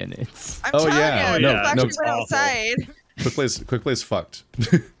 7 minutes. I'm Oh, telling yeah. you, No, people no, actually it's went awful. outside. Quick play's fucked.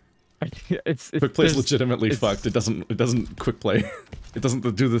 It's Quick play's there's- legitimately it's- fucked. It doesn't quick play. It doesn't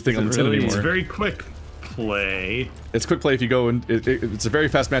do the thing on the tin really? It's anymore. very quick play. It's quick play if you go and it's a very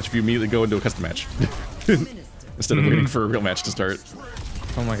fast match if you immediately go into a custom match. Instead of waiting for a real match to start.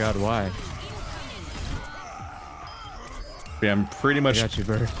 Oh my god, why? Yeah, I'm pretty I much... got you,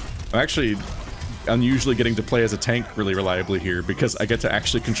 bird. I'm actually unusually getting to play as a tank really reliably here because I get to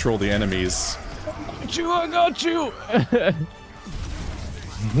actually control the enemies. I got you!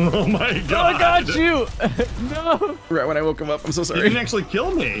 Oh my god! I got you! No! Right when I woke him up, I'm so You sorry. didn't actually kill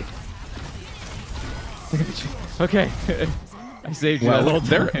me. Okay. I saved you Wow, that whole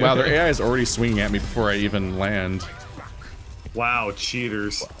their time. AI is already swinging at me before I even land. Wow,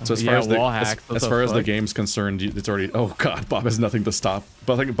 cheaters. So as Yeah, far as the wall hacks, what as the far as the fuck? game's concerned, it's already. Oh god, Bob has nothing to stop.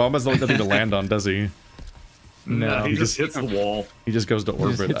 But like, Bob has nothing to land on, does he? No. He just hits the wall. He just goes to just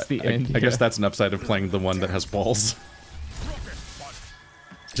orbit. hits the I end, guess yeah. that's an upside of playing the one that has walls.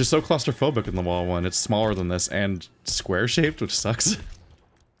 Just so claustrophobic in the wall one. It's smaller than this and square shaped, which sucks.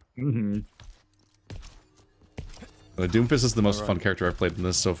 Mm-hmm. Doomfist is the most fun character I've played in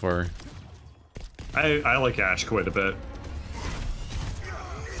this so far. I like Ash quite a bit.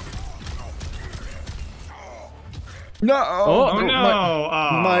 No! Oh no!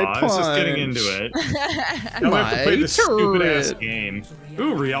 my I was just getting punch. into it. Now I have to play this stupid ass turret. game.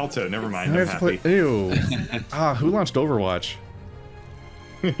 Ooh, Rialto. Never mind. I I'm have to happy. play. Ew. Who launched Overwatch?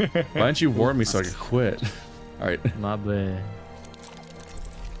 Why didn't you warn me so I could quit? Alright. My bad.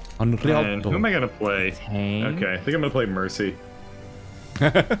 And who am I gonna play? Tank? Okay, I think I'm gonna play Mercy.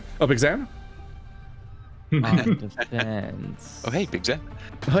 Oh, Big Zam? On defense. Oh, hey, Big Zen.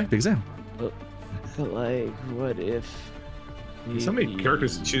 Hi, Big Zam. But like, what if... There's so many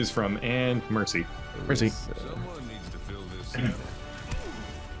characters to choose from, and Mercy. Mercy. Someone needs to fill this in.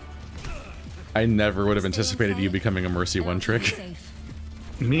 I never would have anticipated you becoming a Mercy one-trick.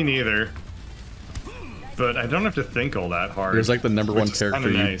 Me neither. But I don't have to think all that hard. There's like the number one which is character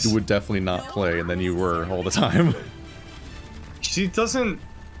kinda nice. you would definitely not play, and then you were all the time. She doesn't...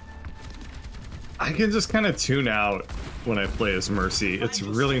 I can just kind of tune out when I play as Mercy. It's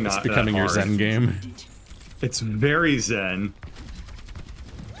really not It's becoming that your hard. Zen game. It's very Zen.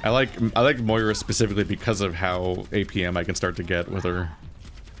 I like Moira specifically because of how APM I can start to get with her.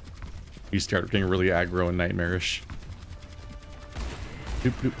 You start getting really aggro and nightmarish.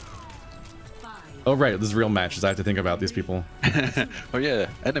 Doop, doop. Oh right, this is real matches. I have to think about these people. Oh yeah,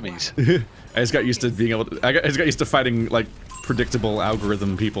 enemies. I just got used to being able to. I just got used to fighting like predictable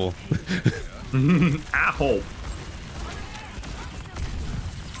algorithm people. Ow!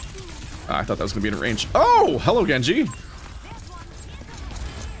 I thought that was gonna be in range. Oh, hello Genji.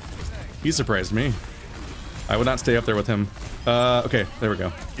 He surprised me. I would not stay up there with him. Okay, there we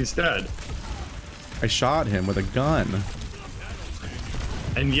go. He's dead. I shot him with a gun.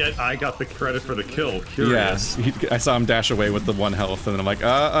 And yet I got the credit for the kill. Yeah, Curious. I saw him dash away with the 1 health, and then I'm like,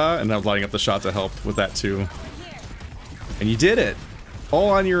 and I was lining up the shot to help with that too. And you did it! All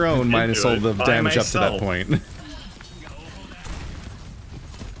on your own, minus all the damage up to that point.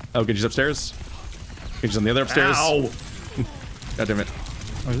 Oh, Genji's upstairs? Genji's on the other upstairs? Ow! God damn it.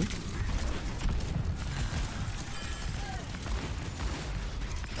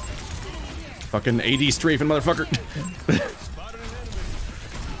 Fucking AD strafing, motherfucker.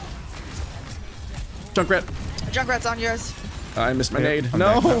 Junkrat. Junkrat's on yours. I missed my nade. I'm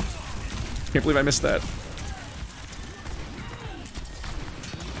No! back Can't believe I missed that.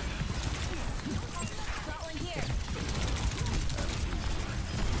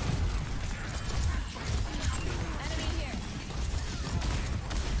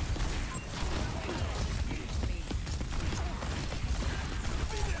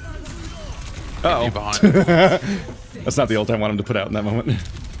 Enemy Uh-oh. behind. That's not the ult I want him to put out in that moment.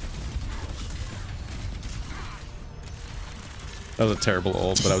 That was a terrible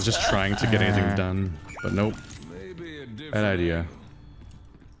ult, but I was just trying to get anything done. But nope. Maybe a different Bad idea.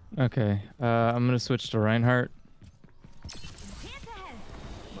 Okay, I'm gonna switch to Reinhardt.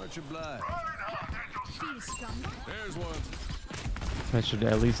 Much obliged. There's one. That should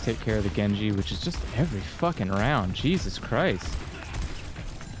at least take care of the Genji, which is just every fucking round. Jesus Christ.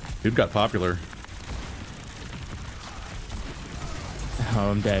 Dude got popular. Oh,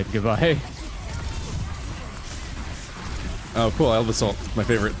 I'm dead. Goodbye. Oh, cool. Elvis ult. My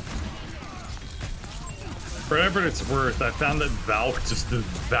favorite. For whatever it's worth, I found that Valk just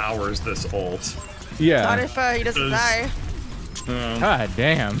devours this ult. Not Yeah. if he doesn't Does- die. God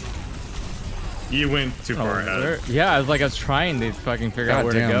damn. You went too far ahead. Yeah, I was trying to fucking figure out God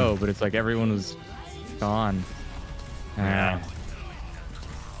where damn. to go, but it's like everyone was gone. Yeah.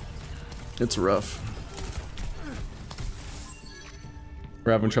 It's rough.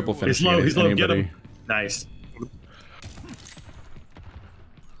 We're having trouble He's finishing low, he's low, get anybody. him. Nice.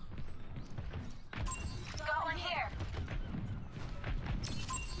 Got one here.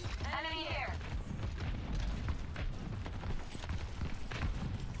 Enemy here.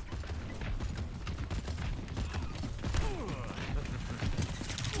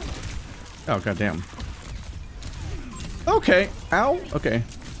 Oh, goddamn. Okay. Ow. Okay.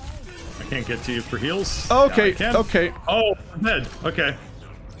 I can't get to you for heals. Okay. Now I can. Okay. Oh, I'm dead. Okay.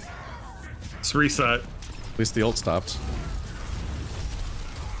 Let's reset. At least the ult stopped.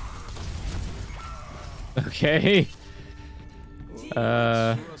 Okay.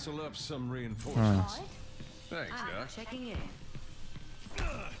 Rustle up some reinforcements. Huh. Thanks, Doc. Checking in.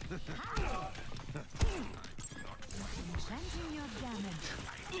 Changing your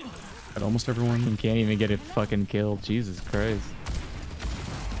damage. At almost everyone. You can't even get it fucking killed. Jesus Christ.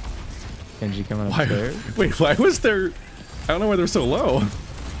 Genji coming Why? upstairs. Wait, why was there... I don't know why they're so low.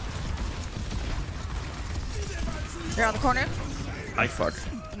 You're on the corner. I fuck.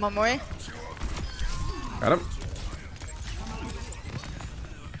 I'm on my way. Got him.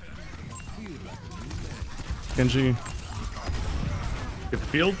 Genji. Get the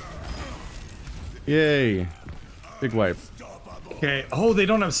field. Yay. Big wipe. Okay. Oh, they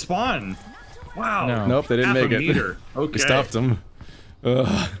don't have spawn. Wow. No. Nope, they didn't Half make a it. meter. Okay. We stopped them.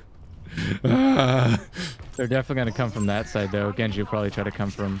 Ugh. They're definitely gonna come from that side though. Genji will probably try to come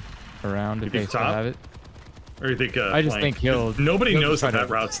from around if think they still top? have it. Or you think? I just flank? think he'll- Nobody he'll knows just try that to-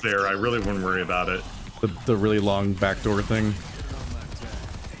 that route's there. I really wouldn't worry about it. The really long backdoor thing.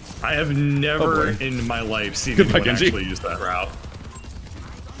 I have never Oh, boy. in my life seen Goodbye, anyone Genji. actually use that route.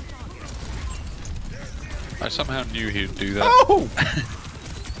 I somehow knew he'd do that. Oh!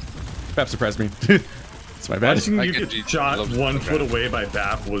 Bap surprised me. It's my bad. Watching I you get get you. shot Love it. 1 Okay. foot away by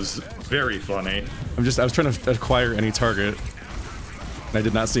Bap was very funny. I was trying to acquire any target. And I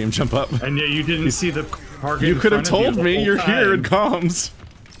did not see him jump up. And yet you didn't see the target. You in could have front of told you the me whole you're here in time. comms.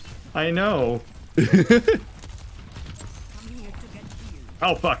 I know. I'm here to get you.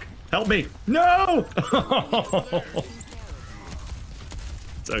 Oh fuck! Help me! No!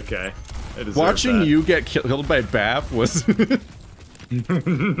 okay. I deserve Watching that. you get killed by Bap was...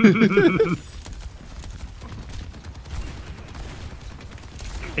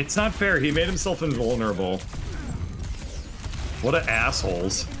 It's not fair. He made himself invulnerable. What a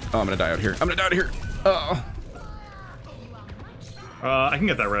assholes. Oh, I'm gonna die out here. I'm gonna die out here. Oh. I can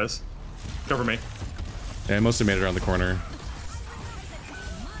get that res. Cover me. Yeah, I mostly made it around the corner.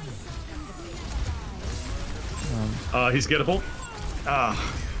 He's gettable.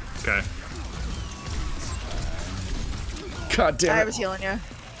 Ah, okay. God damn it. I was healing you.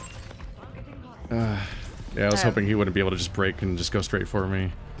 Yeah, I was hoping he wouldn't be able to just break and just go straight for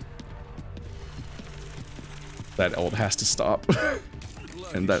me. That ult has to stop.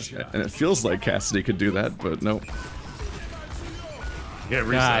 and it feels like Cassidy could do that, but nope. Yeah,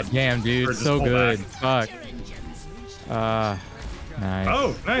 reset. God damn, dude, Or just so pull good. back. Fuck. Nice.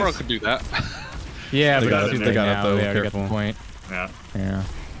 Oh, nice. Or I could do that. Yeah, They but got it's it, too they late got it, now. though, They already got careful. the point. Yeah. Yeah.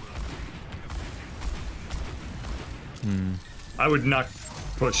 I would not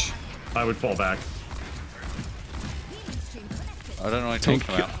push. I would fall back. I don't know what you're Tank,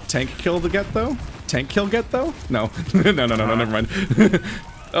 talking about. tank kill the get though? Tank kill get though? No. no, never mind.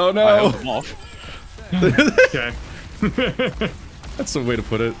 Oh I no! held them off. Okay. That's the way to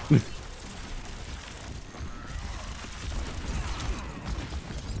put it.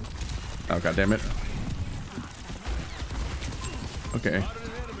 Oh god damn it. Okay.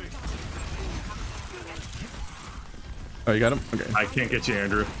 Oh, you got him? Okay. I can't get you,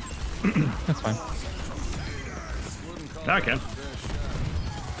 Andrew. That's fine. No, I can.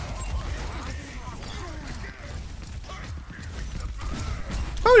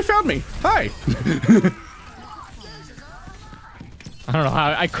 Oh, he found me! Hi! I don't know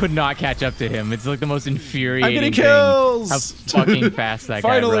how I could not catch up to him. It's like the most infuriating I'm getting thing. kills! How fucking fast that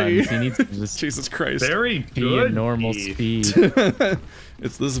Finally! guy runs. He needs to just Jesus Christ. Very be good. at normal Keith. speed.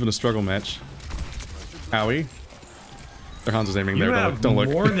 This has been a struggle match. Owie. Their Hanzo's aiming You there. have Don't look.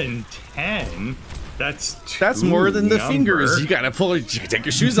 more than 10. That's too That's more than the number. fingers. You gotta pull it. Take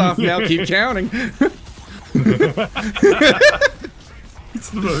your shoes off now. Keep counting. It's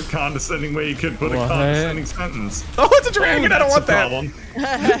the most condescending way you could put What? a condescending sentence. Oh, it's a dragon. I don't want That's that.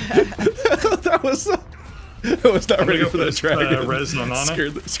 a problem. That was. I was not ready go for that this, dragon. res on Ana.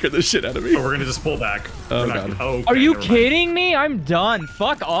 Scared the shit out of me. Oh, we're gonna just pull back. Oh, We're not- God. okay, Are you never mind. kidding me? I'm done.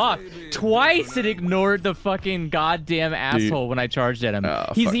 Fuck off. Twice it ignored the fucking goddamn asshole when I charged at him. Oh,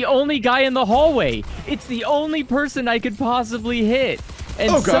 He's fuck. the only guy in the hallway. It's the only person I could possibly hit.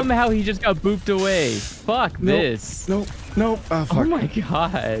 And Oh, God. somehow he just got booped away. Fuck this. Nope. Oh, fuck. Oh my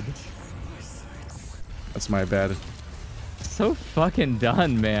god. That's my bad. So fucking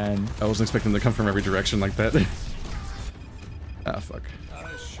done, man. I wasn't expecting them to come from every direction like that. Ah, fuck.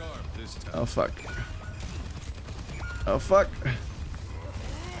 Oh, fuck. Oh, fuck.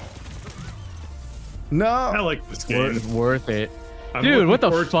 No! I like this game. Worth it. I'm Dude, looking what the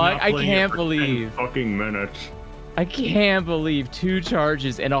forward to fuck? not I playing it can't for 10 believe. fucking minutes. I can't believe 2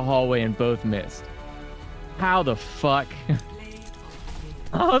 charges in a hallway and both missed. How the fuck?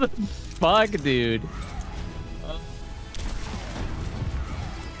 How the fuck, dude?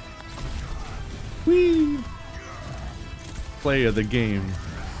 Whee! Play of the game.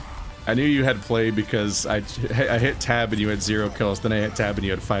 I knew you had play because I hit tab and you had 0 kills. Then I hit tab and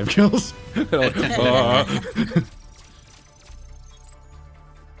you had 5 kills. I'm like,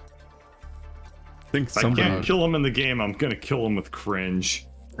 think If I somebody. can't kill him in the game, I'm gonna kill him with cringe.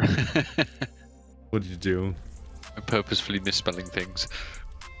 What did you do? I'm purposefully misspelling things.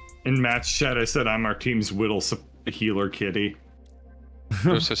 In match chat, I said I'm our team's Whittle healer kitty.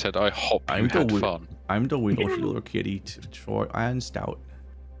 I also said I hope you had fun. I'm the Widow Healer Kitty for Iron Stout.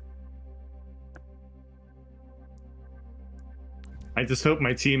 I just hope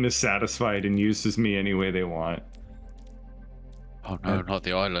my team is satisfied and uses me any way they want. Oh no, not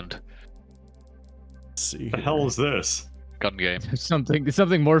the island. Let's see. The hell is this? Gun game.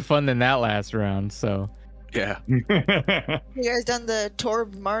 Something more fun than that last round, so. Yeah. You guys done the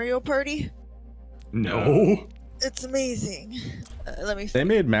Torb Mario Party? No. It's amazing. Let me. They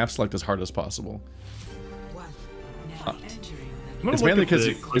made maps like as hard as possible. Now entering I'm gonna It's look mainly at the because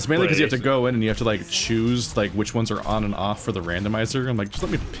quick it's mainly because you have to play. go in and you have to like choose like which ones are on and off for the randomizer. I'm like, just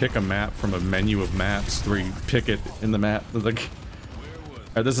let me pick a map from a menu of maps where you pick it in the map. Like,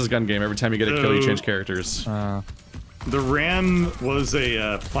 alright, this is gun game. Every time you get a kill, you change characters. The Ram was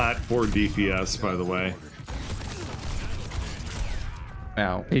a plat 4 DPS, by the way.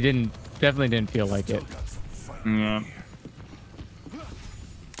 Ow. He definitely didn't feel like it. Yeah.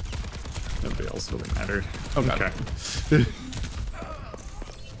 Nobody else really mattered. Oh, God. Okay.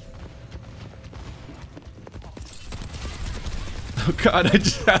 Oh god, I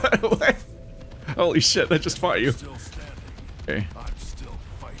just holy shit, I just fought you. Okay. I'm still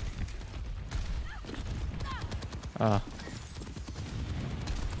fighting. Ah.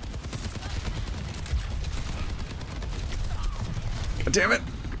 God damn it.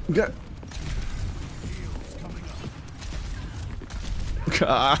 God.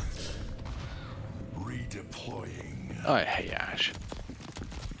 Ah. Redeploying. I hate Ash.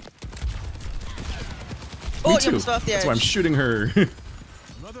 Oh, Me you too. almost fell off the That's why I'm edge. shooting her.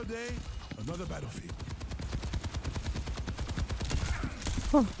 Another day, another battlefield.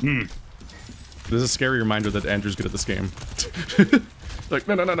 This is a scary reminder that Andrew's good at this game. Like,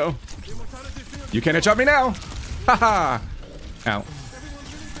 no, no, no, no. You can't headshot me now! Haha! Ow.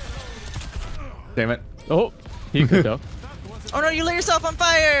 Damn it. Oh, he could though. Oh no, you lit yourself on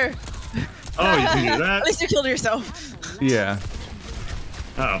fire! Oh, you can do At that? least you killed yourself. Yeah.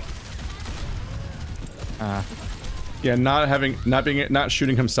 Oh. Yeah, not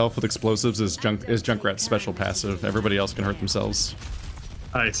shooting himself with explosives is Junkrat's special passive. Everybody else can hurt themselves.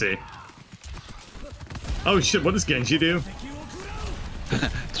 I see. Oh shit, what does Genji do?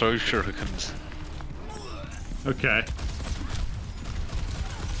 Throw shurikens. Okay.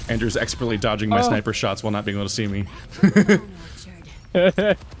 Andrew's expertly dodging my sniper shots while not being able to see me.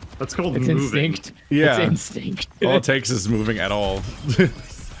 That's called It's moving. instinct. Yeah. It's instinct. All it takes is moving at all.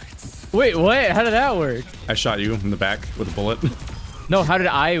 Wait, what? How did that work? I shot you in the back with a bullet. No, how did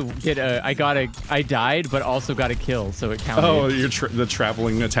I get I died, but also got a kill, so it counted. Oh, the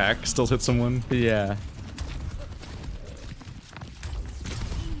traveling attack still hit someone? Yeah.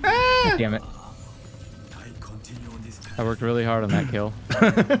 God damn it. I worked really hard on that kill.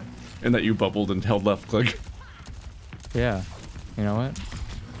 And that you bubbled and held left click. Yeah. You know what?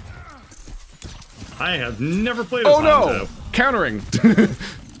 I have never played as Oh no! Hanzo. Countering!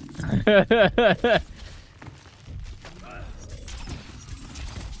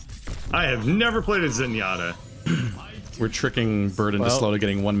 I have never played as Zenyatta. We're tricking Bird into Well- slow to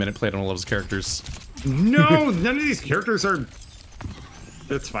getting 1 minute played on all of his characters. No, none of these characters are...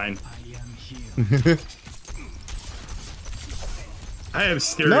 That's fine. I have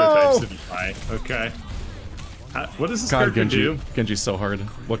stereotypes to defy. Okay. What does this God, character do? Genji's so hard.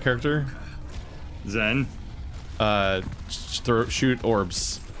 What character? Zen. Shoot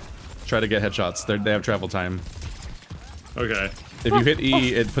orbs. Try to get headshots. They have travel time. Okay. If you hit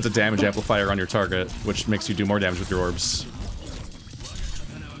E, it puts a damage amplifier on your target, which makes you do more damage with your orbs.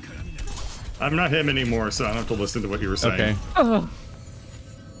 I'm not him anymore, so I don't have to listen to what you were saying. Okay.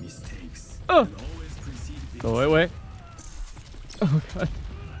 Oh, wait. Oh god.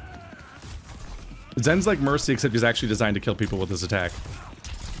 Zen's like Mercy, except he's actually designed to kill people with his attack.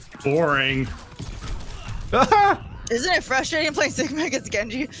 Boring. Isn't it frustrating playing Sigma against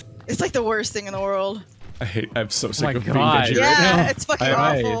Genji? It's like the worst thing in the world. I'm so sick my of being God. Genji Yeah, right now. it's fucking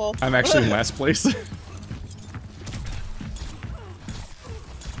I- awful. I'm actually in last place.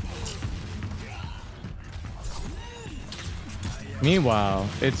 Meanwhile,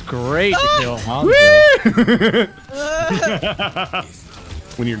 it's great to kill Hanzo.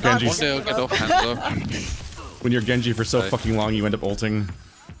 When you're Genji, One day I'll get off hands up. when you're Genji for so Okay. fucking long, you end up ulting.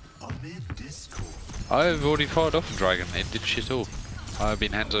 I've already fired off a dragon. It did shit all. I've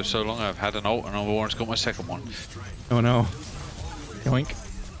been Hanzo so long. I've had an ult, and I've almost got my second one. Oh no. Yoink.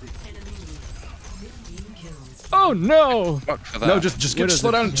 Oh no! Fuck for that. No, just What is slow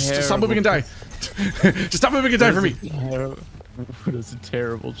a down. Just stop moving and die. Just stop moving and die for me. What is a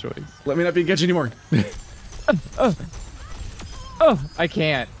terrible choice. Let me not be Genji anymore. Oh, I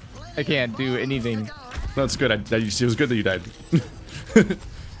can't do anything. No, it's good. It was good that you died.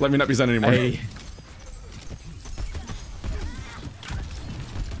 Let me not be Zen anymore.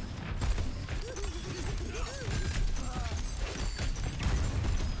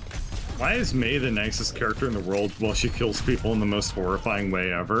 Why is Mei the nicest character in the world while she kills people in the most horrifying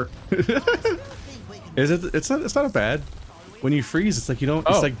way ever? Is it? It's not a bad. When you freeze, it's like you don't.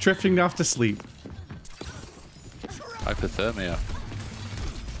 It's like drifting off to sleep. Hypothermia.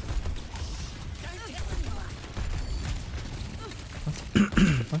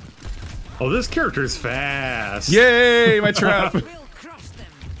 Oh, this character's fast. Yay, my trap.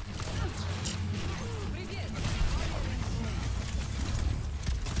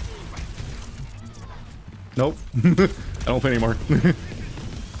 Nope. I don't play anymore.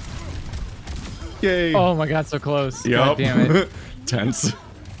 Yay. Oh my god, so close. Yup. God damn it. Tense.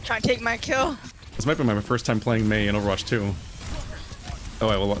 Trying to take my kill. This might be my first time playing Mei in Overwatch 2. Oh,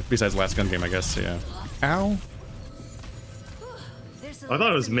 well, besides the last gun game, I guess, yeah. Ow. I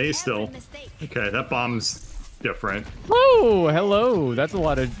thought it was Mei still. Okay, that bomb's different. Oh, hello. That's a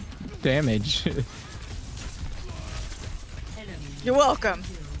lot of damage. You're welcome.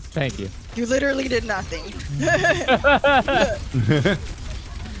 Thank you. You literally did nothing.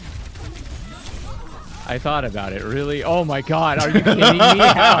 I thought about it. Really? Oh my god, are you kidding me?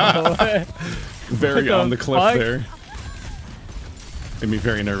 How? Very What on the the cliff fuck? there. Made me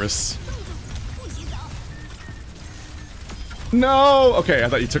very nervous. No! Okay, I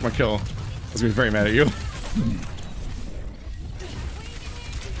thought you took my kill. I was gonna be very mad at you.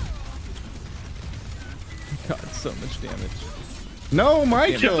 God, so much damage. No, my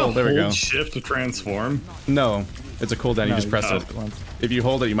You have kill! to There we go. hold shift to transform. No, it's a cooldown. You No, just press you it. just once. If you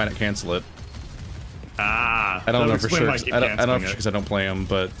hold it, you might not cancel it. Ah. I don't that know would for explain sure. why I 'Cause keep I don't know canceling because it. I don't play them.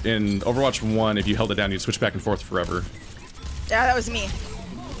 But in Overwatch 1, if you held it down, you'd switch back and forth forever. Yeah, that was me.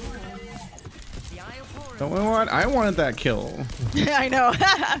 Don't know what? I wanted that kill. I know.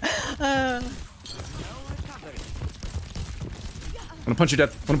 I'm gonna punch you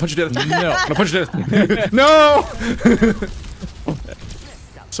death. I'm gonna punch you death. No. I'm gonna punch you death. No!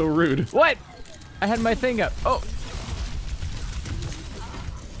 So rude. What? I had my thing up. Oh.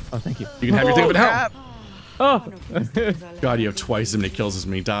 Oh, thank you. You can have your thing, but how? crap. Oh. God, you have twice as many kills as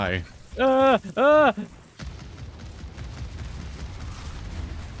me. Die.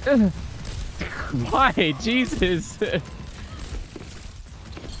 Why? Jesus.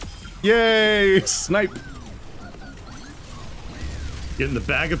 Yay! Snipe. Get in the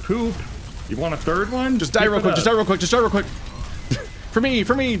bag of poop. You want a third one? Just die Keep real it quick. up. Just die real quick. Just die real quick. For me.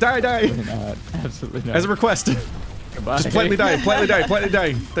 Die. Not. Absolutely not. As a request. Goodbye. Just politely die. Politely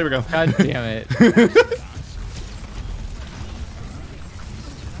die. There we go. God damn it.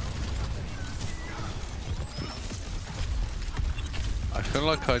 I feel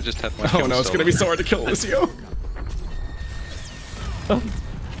like I just had my Oh kill no, it's gonna be so hard to kill Lucio.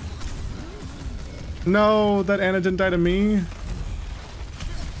 No, that Anna didn't die to me.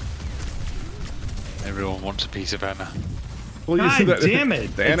 Everyone wants a piece of Anna. Well, you God see that, damn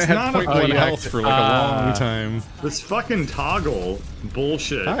it. The Anna It's had not a- 0.1 Oh, you health for like a long time. This fucking toggle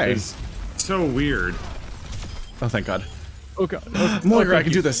bullshit Hi. is so weird. Oh, thank God. Oh god. Moira, I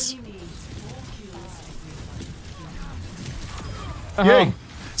can do this. Oh. Yay!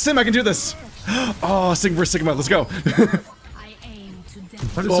 Sim, I can do this. Oh, Sigma, Sigma, let's go. I aim to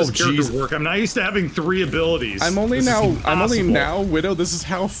death. How does Oh, this character jeez. work? I'm not used to having 3 abilities. I'm only This is impossible. now Widow. This is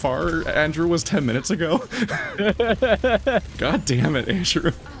how far Andrew was 10 minutes ago. God damn it,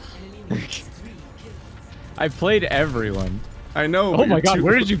 Andrew. I played everyone. I know. Oh but my you're god, too-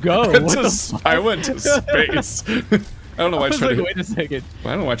 where did you go? I went What to the s- fuck? I went to space. I don't know why I I was tried like, to. wait a second. I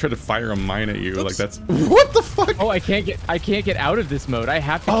don't know why I tried to fire a mine at you. Like that's what the fuck. Oh, I can't get out of this mode. I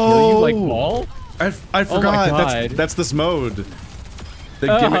have to kill you like Oh. Ball? I forgot. God. That's this mode. They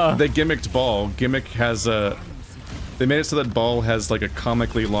gimmicked Ball. Gimmick has a. They made it so that Ball has like a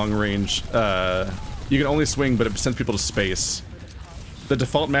comically long range. You can only swing, but it sends people to space. The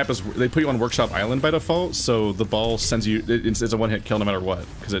default map is they put you on Workshop Island by default, so the Ball sends you. It's a one-hit kill no matter what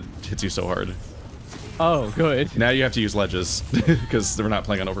because it hits you so hard. Oh, good. Now you have to use ledges because we're not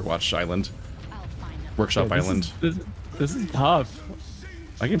playing on Overwatch Island. Workshop Yeah, this Island. This is tough.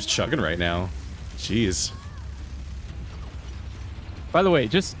 My game's chugging right now. Jeez. By the way,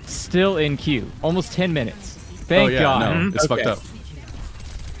 just still in queue. Almost 10 minutes. Thank oh yeah, God. no, it's Okay. fucked up.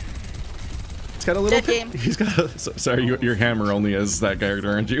 It's got a little. Dead game. He's got. Sorry, your hammer only is that character,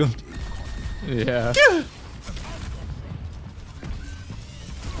 aren't you? Yeah.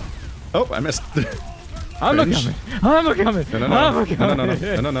 Oh, I missed. I'm a Cringe. coming. I'm a coming. No, no, I'm no, a no, no, no,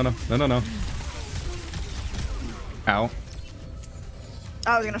 coming. no, no, no, no, no, no. Ow.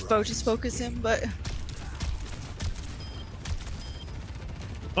 I was gonna just focus him, but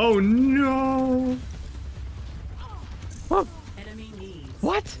Oh no!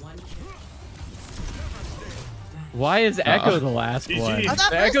 What? Why is Echo the last GG. one? I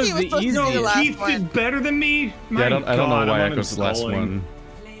thought Echo's Mercy was the supposed to be the easiest. last Keith one. did better than me? Yeah, My I don't know God, why I'm Echo's the last uninstalling. one.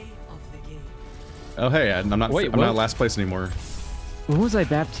 Play of the game. Oh hey, I'm not. Wait, I'm what? not last place anymore. When was I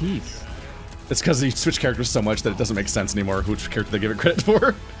Baptiste? It's because you switch characters so much that it doesn't make sense anymore which character they give it credit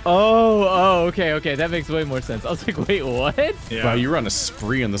for. Oh, okay. That makes way more sense. I was like, wait, what? Yeah. Wow, you were on a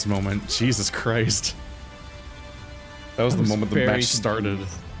spree in this moment. Jesus Christ. That was the was moment the very match started.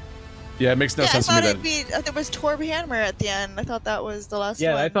 Yeah, it makes no yeah, I sense to me thought that. it'd be. I think it was Torb Hammer at the end. I thought that was the last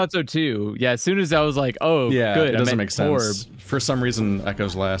Yeah, one. I thought so too. Yeah, as soon as I was like, oh, Yeah, good. it I doesn't meant make sense. Torb. For some reason,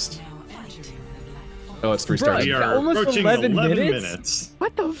 Echo's last. Now entering the black Oh, it's Bro, restarted. We are Almost approaching 11 11 minutes? minutes.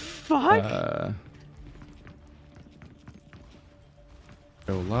 What the fuck?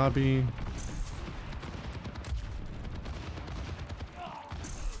 Go lobby.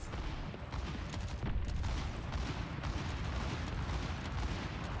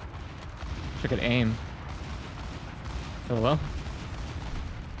 I could aim. Oh well.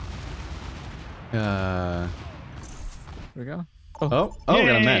 Here we go. Oh, we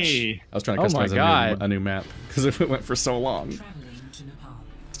got a match. Yay! I was trying to Oh my customize God. a new map because if it went for so long, Traveling to Nepal.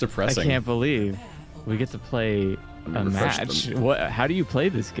 it's I depressing. can't believe we get to play a refresh match. them. What? How do you play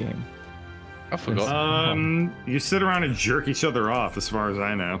this game? I forgot. You sit around and jerk each other off, as far as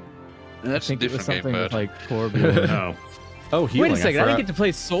I know. That's I a think it was different game, something with Bird. like Corbin. No. Oh, healing. Wait a second, I forgot. didn't get to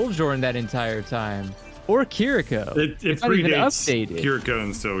play Sojourn that entire time. Or Kiriko. It It's not even predates updated. Kiriko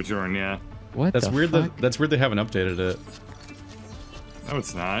and Sojourn, yeah. What That's the weird. fuck? That's weird. They haven't updated it. No,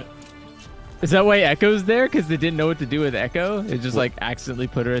 it's not. Is that why Echo's there? Because they didn't know what to do with Echo? It just like accidentally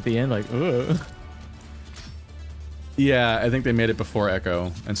put her at the end, like, ugh. Yeah, I think they made it before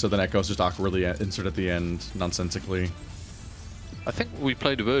Echo, and so then Echo's just awkwardly inserted at the end, nonsensically. I think we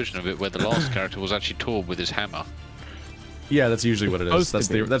played a version of it where the last character was actually Torb with his hammer. Yeah, that's usually what it is.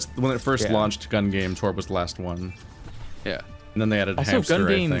 Supposed to That's be. when it first Yeah. launched. Gun Game Torb was the last one, Yeah. and then they added Also, Hamster. Gun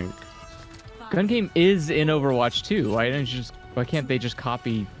Game- I think. Gun Game is in Overwatch too. Why can't they just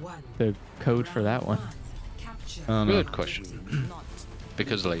copy the code for that one? Capture. I don't know. Good question.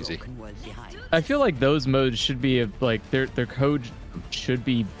 Because lazy. I feel like those modes should be like their code should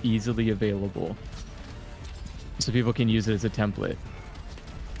be easily available, so people can use it as a template.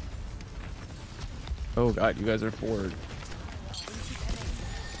 Oh god, you guys are forward.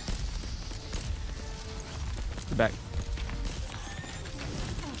 Back.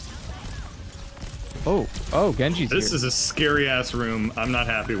 Oh, Genji's This here. is a scary ass room. I'm not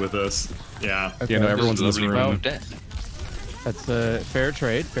happy with this. Yeah. Okay. Yeah, no, everyone's in this Lovely room. of death. That's a fair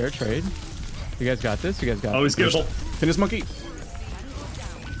trade. Fair trade. You guys got this. You guys got. Oh, he's this. gettable. Finish monkey.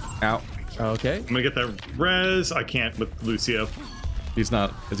 Ow. Okay. I'm gonna get that res. I can't with Lucio. He's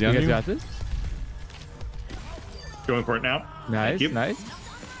not. Is he You on guys you? got this. Going for it now. Nice. Thank you. Nice.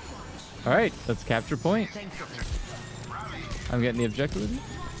 All right. Let's capture point. I'm getting the objective with you.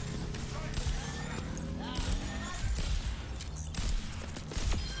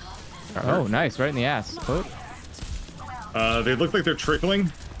 Oh, nice. Right in the ass. Oh. They look like they're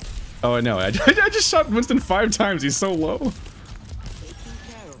trickling. Oh, I know. I just shot Winston 5 times. He's so low.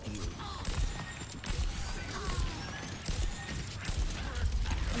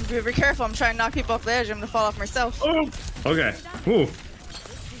 Be careful, I'm trying to knock people off the edge. I'm gonna fall off myself. Oh. Okay. Ooh.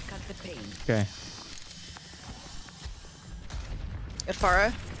 Okay. At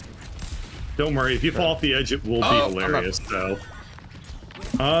Farah. Don't worry. If you fall off the edge, it will be Oh, hilarious. So.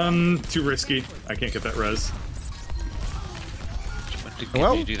 Too risky. I can't get that res. When did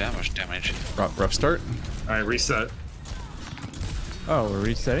Well. you do that much damage? Rough start. All right, reset. Oh, we're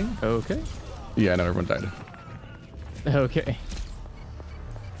resetting. Okay. Yeah, I know everyone died. Okay.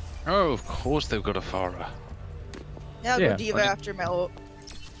 Oh, of course they've got a Farah. Yeah, I'll Yeah. go Diva after my ult.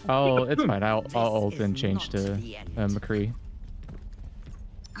 Oh, it's fine. I'll ult and change to McCree.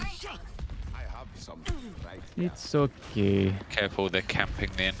 It's okay. Careful, they're camping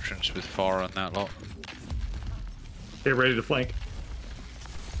the entrance with Farah and that lot. Get ready to flank.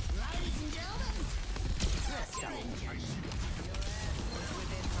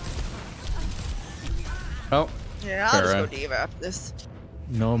 Oh, Yeah, I'll just Farah. go Diva after this.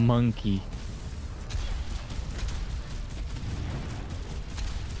 No monkey.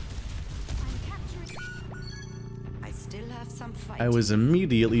 I still have some fight. I was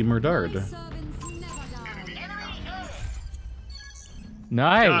immediately murdered.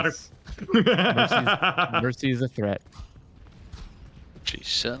 Nice. Mercy is a threat. She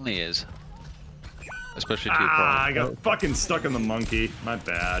certainly is. Especially to your I prime. got fucking stuck in the monkey. My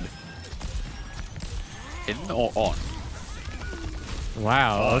bad. In or on?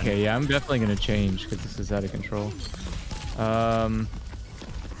 Wow. On. Okay. Yeah, I'm definitely gonna change because this is out of control.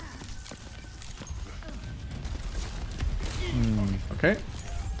 Okay.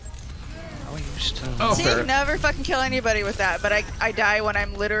 How are you still? Oh, See, fair. never fucking kill anybody with that, but I die when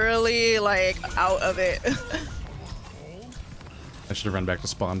I'm literally like out of it. I should have run back to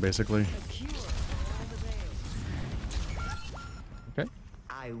spawn, basically. Okay.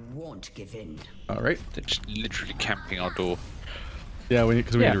 I won't give in. All right. They're just literally camping our door. Yeah,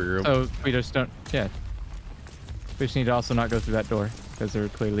 because we Yeah. need to regroup. So we just don't. Yeah. We just need to also not go through that door because they're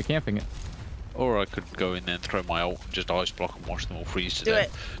clearly camping it. Or I could go in there and throw my ult and just ice block and watch them all freeze to Do death.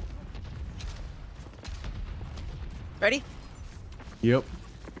 it. Ready? Yep.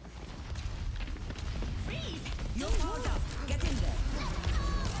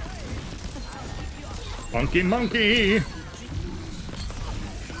 Monkey, monkey.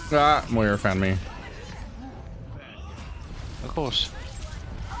 Ah, Moira found me. Of course.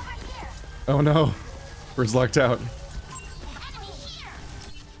 Oh no. We're locked out.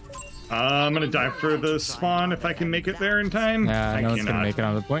 I'm gonna die for the spawn if I can make it there in time. Yeah, I no one's cannot. gonna make it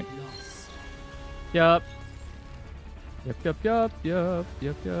on the point. Yup. Yup.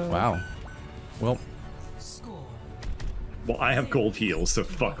 Wow. Well, Well, I have gold heals, so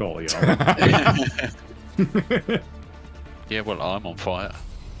fuck all y'all. Yeah, well, I'm on fire.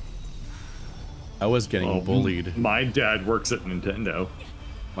 I was getting Oh, bullied. My dad works at Nintendo.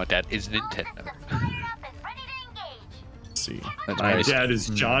 My dad is Nintendo. Let's see. My Alright. dad is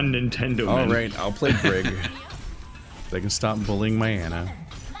John Nintendo. All Man. right, I'll play Brig. They can stop bullying my Anna.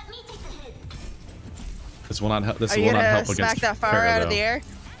 This will not help. This Are you will not gonna help smack against that fire Farah, out of though. the air?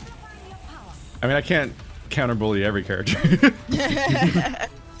 I mean, I can't counter bully every character.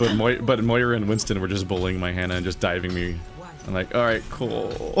 but Moira and Winston were just bullying my Hannah and just diving me. I'm like, all right,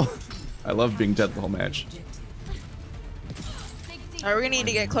 cool. I love being dead the whole match. Alright, we're gonna need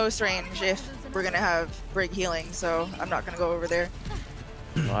to get close range if we're gonna have Brig healing, so I'm not gonna go over there.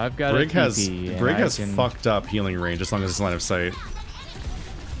 Well, I've got Brig a has TP, and Brig I has can- fucked up healing range as long as it's line of sight.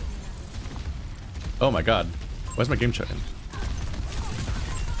 Oh my god, why's my game shut in?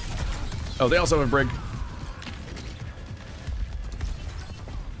 Oh, they also have Brig.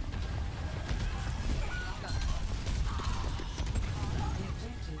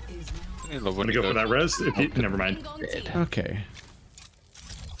 I'm Want to go for that res? If you, never mind. Okay.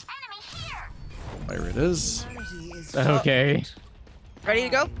 There it is. Okay. Ready to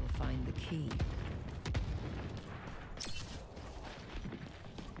go? Find the key.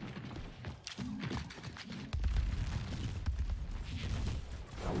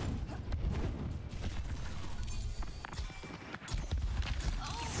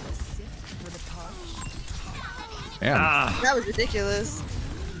 Damn. Ah, That was ridiculous.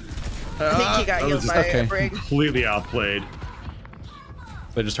 I think he got that healed was by okay. a Brig. completely outplayed.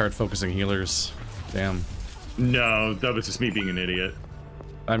 They just started focusing healers. Damn. No, that was just me being an idiot.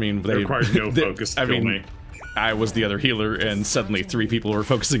 I mean, It they requires no focus to I kill mean, me. I was the other healer, and suddenly 3 people were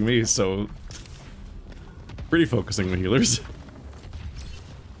focusing me, so pretty focusing the healers.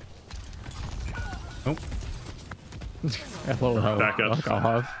 Oh, Hello, Back up. fuck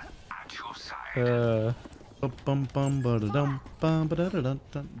off.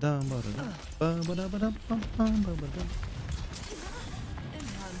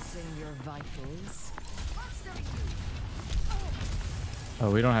 Enhancing your vitals. Oh,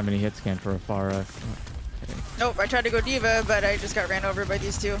 we don't have any hit scan for a Farah. Nope, I tried to go Diva, but I just got ran over by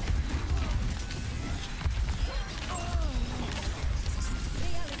these two.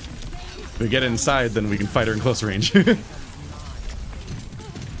 if we get inside, then we can fight her in close range.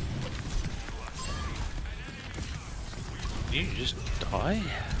 You just die?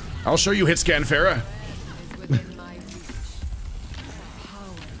 I'll show you hit scan, Farah. Within my reach.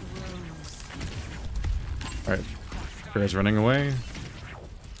 Power grows. All right, Farah's running away.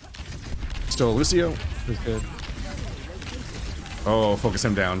 Still Lucio. This is good. Oh, focus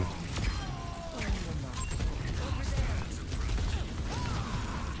him down.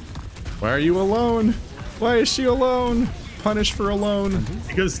 Why are you alone? Why is she alone? Punish for alone.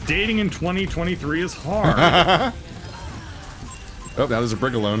 Because dating in 2023 is hard. Oh, now there's a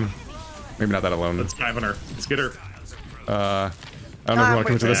Brig alone. Maybe not that alone. Let's dive on her. Let's get her. I don't know if we want to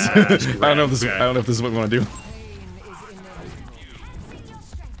commit to this. Ah, I don't know if this. okay. I don't know if this is what we want to do.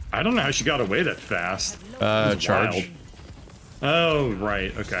 I don't know how she got away that fast. That was Charge. wild. Oh,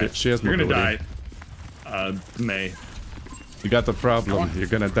 right. Okay. She has You're gonna die. mobility. May. You got the problem. You're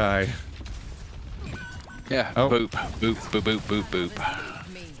gonna die. Yeah. Oh. Boop, boop, boop, boop, boop, boop.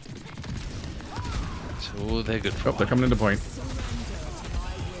 That's all they're good for. Oh, they're coming into point.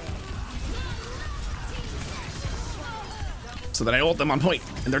 So then I ult them on point,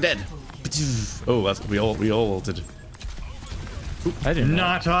 and they're dead. Oh, that's we all ulted. I didn't know.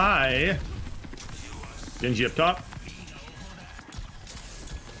 Not I. Genji up top.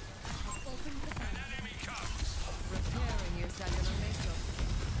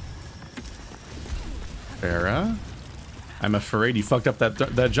 Farah, I'm afraid you fucked up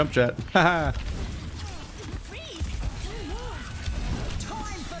that jump jet. Haha.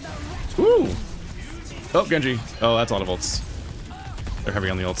 Ooh. Oh, Genji. Oh, that's a lot of ults. They're heavy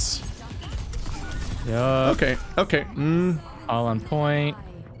on the ults. Yup. Okay. Okay. All on point.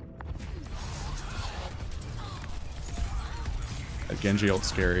 That Genji ult's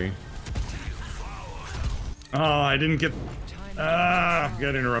scary. Oh, I didn't get. Got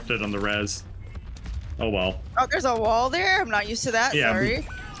interrupted on the res. Oh well. Oh, there's a wall there? I'm not used to that, Yeah, sorry.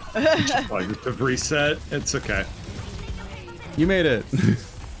 Like the reset. It's okay. You made it.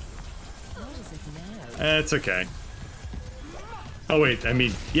 It's okay. Oh wait, I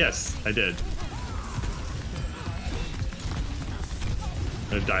mean, yes, I did.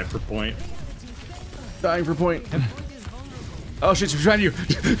 I'm gonna dive for point. Dying for point. Oh shit, she's behind you.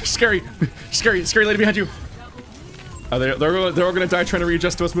 Scary lady behind you. Oh, they're all gonna die trying to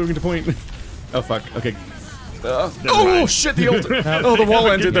readjust to us moving to point. Oh fuck. Okay. Oh shit! The old the wall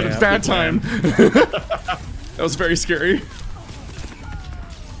ended at a bad time. That was very scary.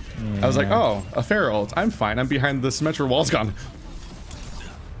 I was like, oh, a fair ult. I'm fine. I'm behind the Symmetra wall's gone.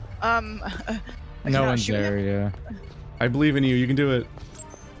 No one's there. Yeah. I believe in you. You can do it.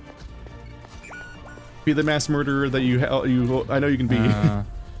 Be the mass murderer that you I know you can be. Oh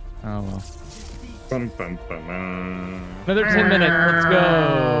well. Bum, bum, bum, Another 10 minutes. Let's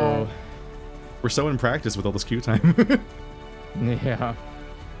go. We're so in practice with all this queue time. Yeah.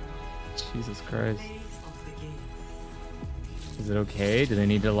 Jesus Christ. Is it okay? Do they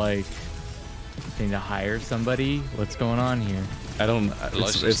need to like? They need to hire somebody? What's going on here? I don't.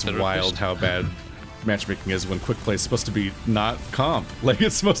 It's wild how bad matchmaking is when quick play is supposed to be not comp. Like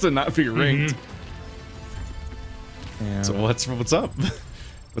it's supposed to not be ranked. Yeah. So what's up?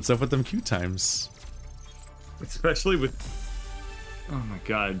 What's up with them queue times? Especially with. Oh my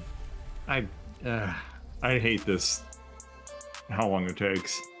god, I hate this. How long it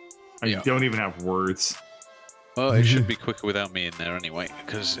takes. I don't even have words. Well, it should be quicker without me in there anyway,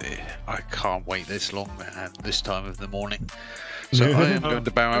 because I can't wait this long and this time of the morning. So I am going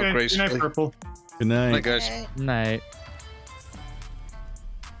to bow out gracefully. Good night, Purple. Good night. Night, guys. Night.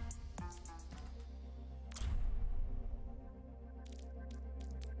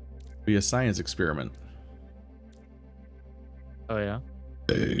 Be a science experiment. Oh yeah.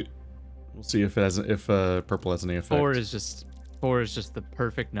 We'll see if purple has any effect. 4 is just the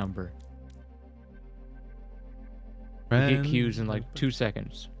perfect number. You get Qs in like 2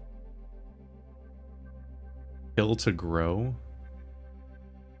 seconds. Kill to grow.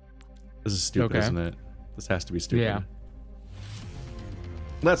 This is stupid, isn't it? This has to be stupid. Yeah.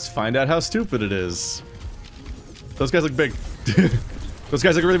 Let's find out how stupid it is. Those guys look big. Those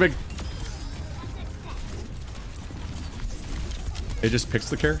guys look really big. It just picks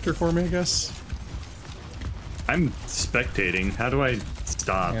the character for me, I guess. I'm spectating. How do I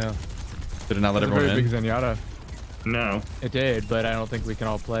stop? Yeah. Did it not let everyone very in? big Zenyatta. No. It did, but I don't think we can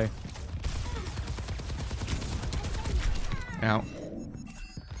all play. Ow.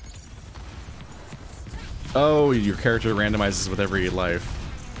 Oh, your character randomizes with every life.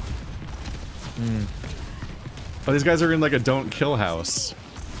 Oh, these guys are in like a don't kill house.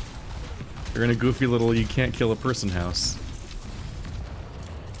 They're in a goofy little you can't kill a person house.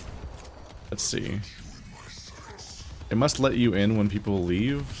 Let's see. It must let you in when people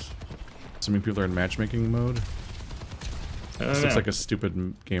leave. Assuming people are in matchmaking mode. This looks like a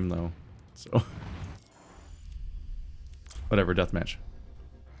stupid game though. So whatever, deathmatch.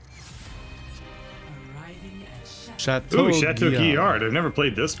 Chateau Ooh, Chateau Guillard. I've never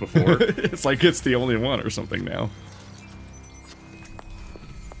played this before. It's like it's the only one or something now.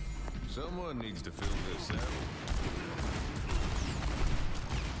 Someone needs to fill this out.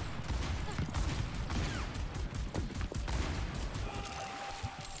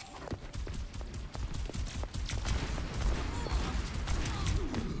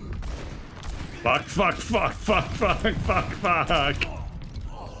 Fuck, fuck, fuck, fuck, fuck, fuck, fuck.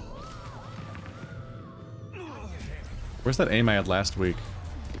 Where's that aim I had last week?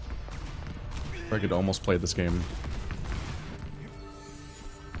 Where I could almost play this game.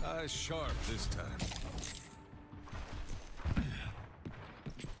 Eyes sharp this time.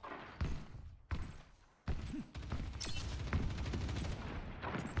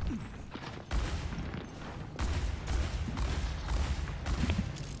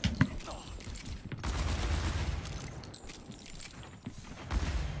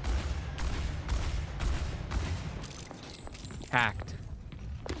 Hacked.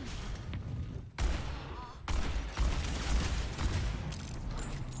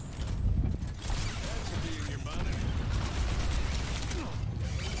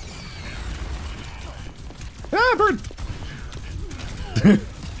 Ah, bird!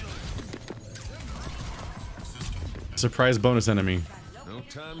 Surprise bonus enemy. No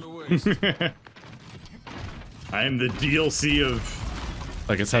time to waste. I am the DLC of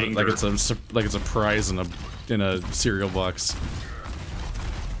Like it's a prize in a cereal box.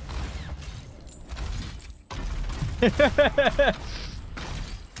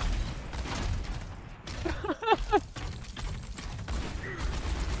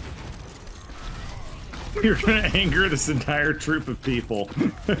 You're gonna anger this entire troop of people.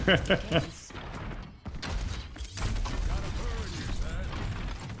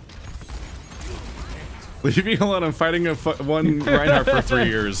 Leave me alone. I'm fighting one Reinhardt for 3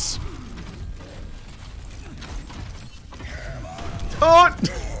 years. Oh!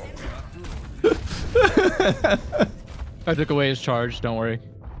 I took away his charge. Don't worry.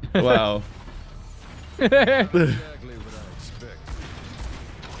 Wow. Exactly what I expect.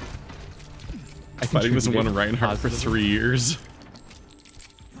 Fighting this one contributed Reinhardt for positively. 3 years.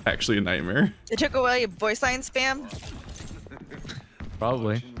 Actually a nightmare. They took away voice line spam.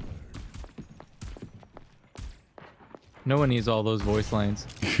 Probably. No one needs all those voice lines.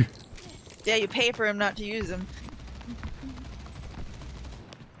 Yeah, you pay for him not to use them.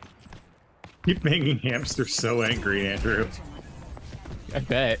 Keep making Hamster so angry, Andrew. I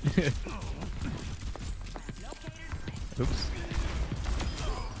bet. Oops.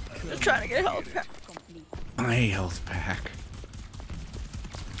 I'm trying to get health pack. My health pack.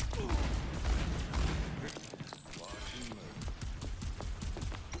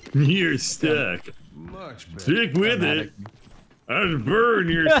 You're stuck. Much better. Stick with it. I'll burn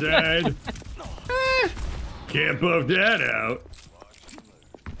your side. Can't buff that out.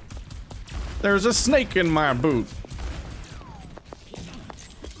 There's a snake in my boot.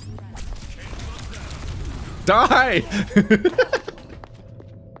 Die!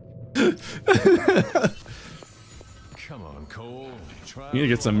 Come on, Cole. Try You need to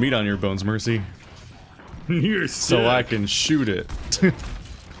get some meat on your bones, Mercy, You're so stuck. I can shoot it.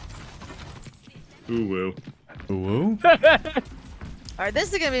 Ooh woo. Ooh. Alright,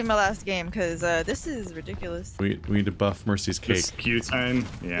 this is gonna be my last game because this is ridiculous. We need to buff Mercy's cake. This Q time.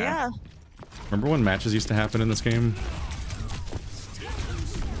 Yeah. Remember when matches used to happen in this game?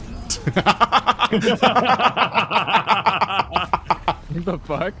 What the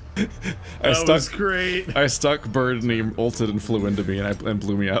fuck? That was great. I stuck Bird and he ulted and flew into me and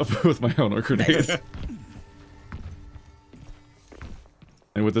blew me up with my own grenade.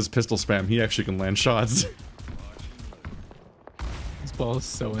 And with his pistol spam, he actually can land shots. This ball is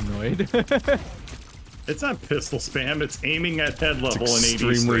so annoyed. It's not pistol spam, it's aiming at head level and AD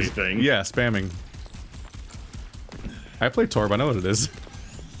Extremely, strafing. yeah, spamming. I play Torb, I know what it is.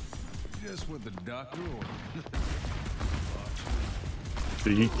 just what the doctor ordered. So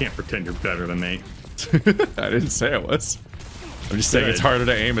you can't pretend you're better than me. I didn't say I was. I'm just saying it's Good. harder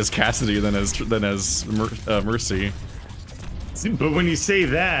to aim as Cassidy than as Mercy. See, but when you say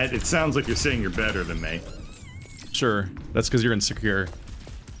that, it sounds like you're saying you're better than me. Sure, that's because you're insecure.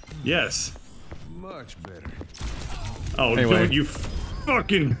 Yes. Much better. Oh, Anyway. dude, you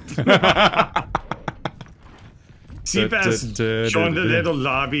fucking. CPAS joined the little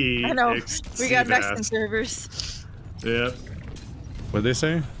lobby. I know. We got Mexican CPAS. servers. Yep. What'd they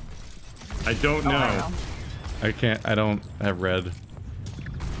say? I don't know. I know. I don't have red.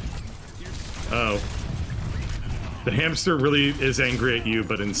 Oh. The hamster really is angry at you,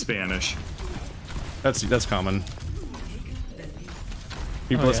 but in Spanish. That's common.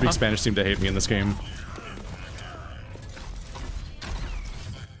 People that speak Spanish seem to hate me in this game.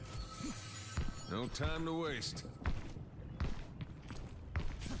 No time to waste.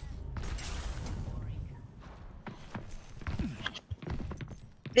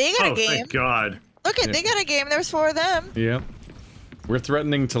 They got Oh, a game. thank God. Look at, they got a game. There's 4 of them. Yep. We're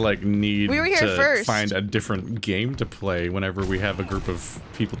threatening to like need We were here to first. find a different game to play whenever we have a group of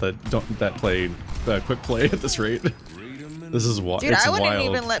people that play quick play at this rate. This is wild. Dude, It's I wouldn't wild.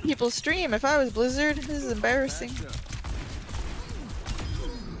 even let people stream if I was Blizzard. This is embarrassing.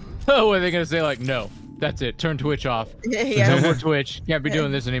 Oh, what are they gonna say? Like, no, that's it. Turn Twitch off. No Yeah. more Twitch. Can't be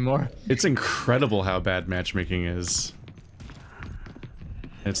doing this anymore. It's incredible how bad matchmaking is.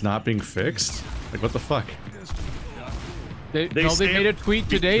 It's not being fixed. Like what the fuck? They say made a tweet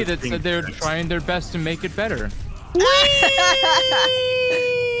today that being said they're fixed. trying their best to make it better.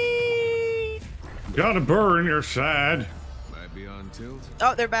 Gotta burn your side. Might be on tilt.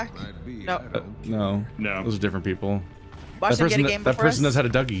 Oh, they're back. Might be. No. I don't care. No. No. Those are different people. Watch them get a game that before person us. knows how to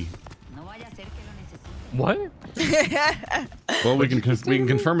Dougie. What? Well, we can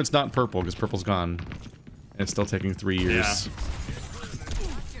confirm it's not purple because purple's gone. And it's still taking 3 years.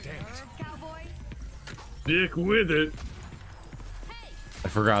 Stick with it. I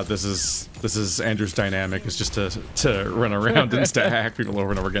forgot this is Andrew's dynamic. It's just to run around and hack people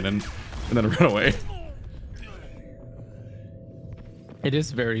over and over again and then run away. It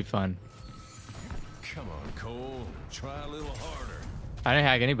is very fun. Come on, Cole. Try a little harder. I didn't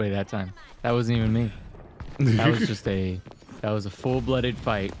hack anybody that time. That wasn't even me. That was just that was a full-blooded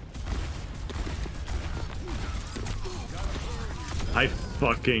fight. I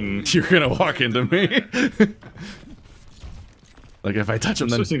fucking. You're gonna walk into me. Like if I touch him,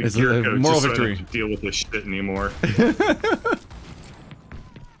 then Switching to it's gear a code moral just so I don't victory. have to deal with this shit anymore.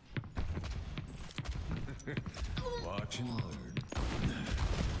 Watch and learn.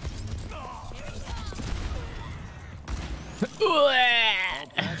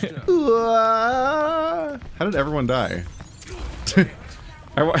 How did everyone die?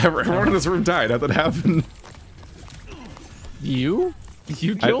 Everyone in this room died. How'd that happen? You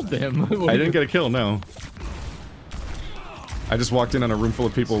killed them. I didn't get a kill, no. I just walked in on a room full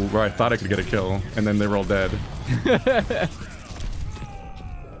of people where I thought I could get a kill, and then they were all dead.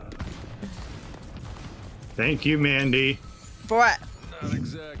 Thank you, Mandy. For what? Not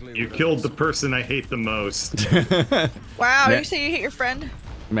exactly You what I killed was the person I hate the most. Wow, Ma- you say you hate your friend?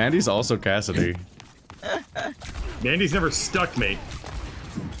 Mandy's also Cassidy. Mandy's never stuck me.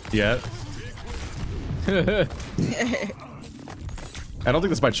 Yet. I don't think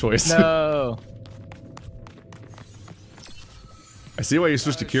that's my choice. No. I see why you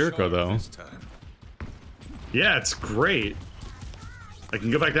switched to Kiriko, though. this time. Yeah, it's great. I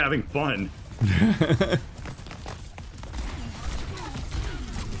can go back to having fun.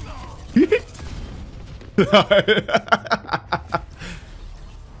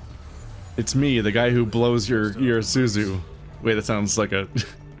 It's me, the guy who blows your Suzu. Wait, that sounds like a...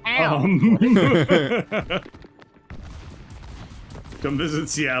 Come visit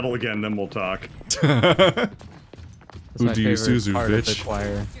Seattle again, then we'll talk. That's Who my do you favorite Suzu, part of the bitch?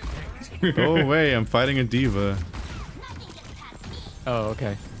 choir. Oh, wait, I'm fighting a diva. Oh,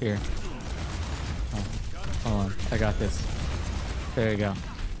 okay. Here. Oh, hold on. I got this. There you go.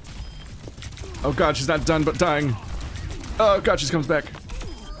 Oh god, she's not done but dying. Oh god, she comes back.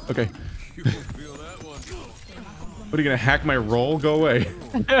 Okay. You won't feel that one. What are you gonna hack my roll? Go away.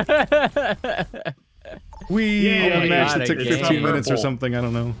 Yay. A match God, that took again. 15 minutes or Purple. something, I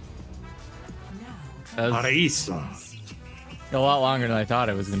don't know. That was Paraíso. a lot longer than I thought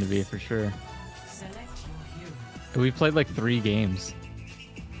it was going to be, for sure. We played like 3 games.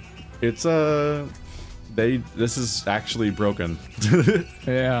 It's this is actually broken.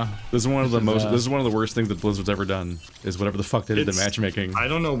 Yeah. This is one of the This is, this is one of the worst things that Blizzard's ever done. Is whatever the fuck they did to It's- matchmaking. I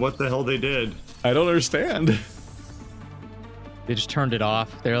don't know what the hell they did. I don't understand. They just turned it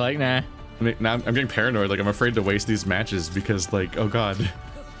off. They're like, nah. I mean, now I'm getting paranoid. Like I'm afraid to waste these matches because, like, oh god.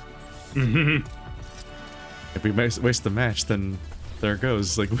 If we waste the match, then there it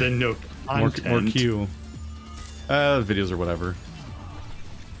goes. Like Then no more content. queue. Videos or whatever.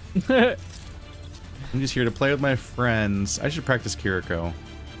 I'm just here to play with my friends. I should practice Kiriko.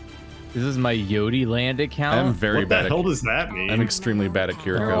 This is my Yodi land account. I'm very What the bad hell at. does that mean? I'm extremely bad at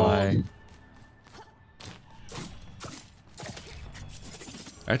Kiriko. Why?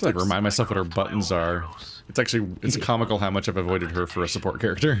 I have to like remind myself what her buttons are. It's comical how much I've avoided her for a support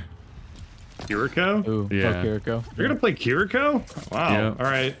character. Kiriko? Ooh, Yeah. fuck Kiriko. You're gonna play Kiriko? Wow. Yeah. All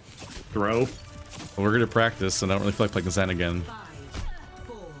right. Throw. Well, we're gonna practice, and I don't really feel like playing Zen again. 5,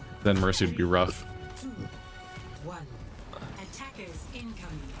 4, Then Mercy would be rough. 2, 1. Attackers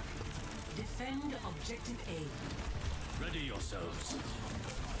incoming. Defend objective A. Ready yourselves.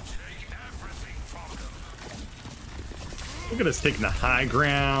 Look at us taking the high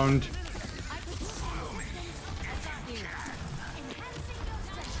ground.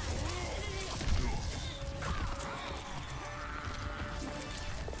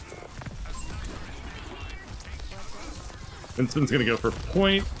 Winston's gonna go for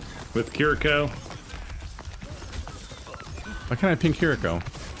point with Kiriko. Why can't I ping Kiriko?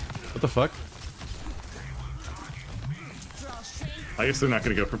 What the fuck? I guess they're not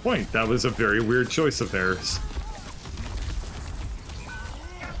gonna go for point. That was a very weird choice of theirs.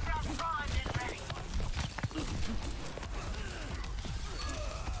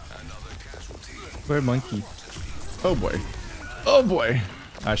 Where monkey? Oh boy. Oh boy.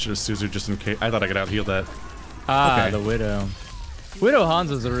 I should have Suzu just in case. I thought I could out heal that. Ah, Okay. the Widow. Widow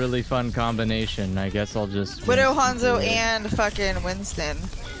Hanzo's a really fun combination. I guess I'll just... Widow, Hanzo, and fucking Winston.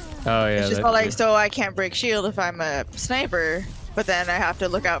 Oh, yeah. It's just that all like, too. so I can't break shield if I'm a sniper, but then I have to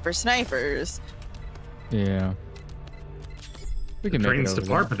look out for snipers. Yeah. We can make it Trains over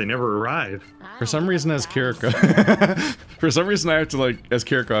depart, there. but they never arrive. For some reason, as Kiriko, for some reason, I have to like, as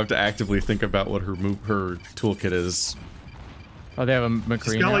Kiriko, I have to actively think about what her toolkit is. Oh, they have a McCree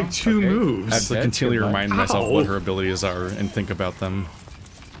She's got now? like 2 I have moves. to like, That's continually good luck. remind myself Ow. what her abilities are and think about them.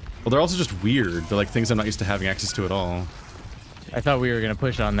 Well, they're also just weird. They're like things I'm not used to having access to at all. I thought we were going to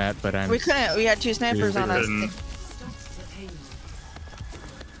push on that, but I'm... We couldn't. We had 2 snipers on us. Then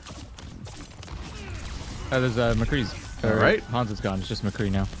Oh, there's McCree's. All right. Hanzo's gone. It's just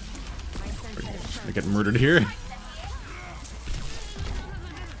McCree now. I get murdered here.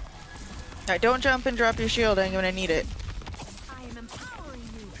 Alright, don't jump and drop your shield. I'm gonna need it. I am empowering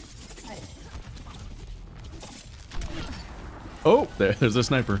you. Oh, there's a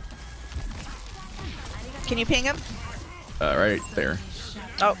sniper. Can you ping him? All right, there.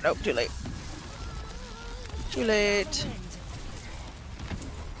 Oh, nope, too late. Too late.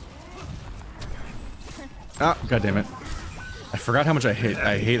 Ah, god damn it. I forgot how much I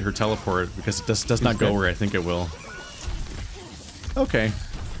hate her teleport because it does not go where I think it will. Okay.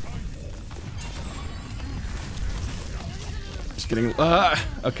 Just getting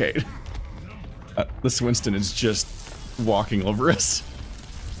okay. This Winston is just walking over us.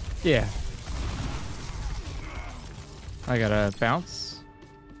 Yeah. I gotta bounce.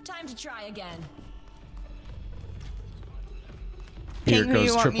 Time to try again. Ping who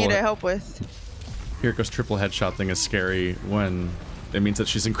you want me to help with. Here goes triple headshot thing is scary when it means that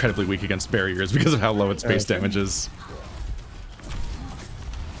she's incredibly weak against barriers because of how low its base damage is.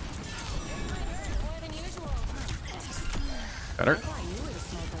 Better.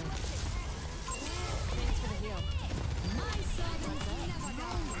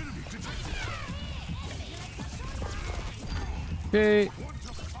 Okay.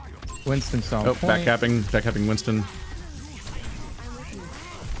 Winston's on point. Backcapping Winston.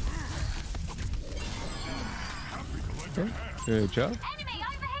 Okay. Good job.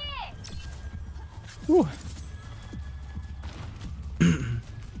 Whew.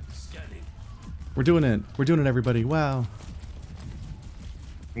 We're doing it. We're doing it, everybody. Wow.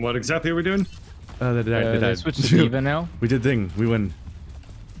 What exactly are we doing? They switched to Diva now. We did thing. We win.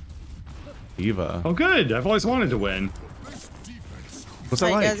 Diva. Oh, good. I've always wanted to win. What's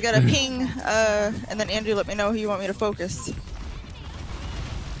that like? You guys gotta ping, and then Andrew, let me know who you want me to focus.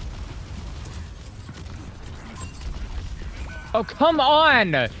 Oh, come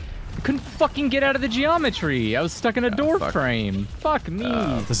on! I couldn't fucking get out of the geometry. I was stuck in a door frame. Fuck me.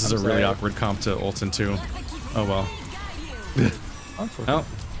 This is a really awkward comp to Ulton too. Oh well. Oh.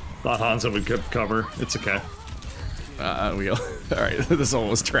 Thought Hanzo would cover. It's okay. Alright, this all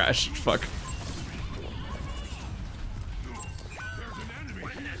was trash. Fuck.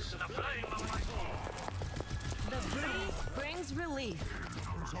 Brings relief.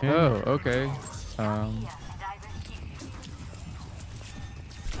 Oh, okay. Let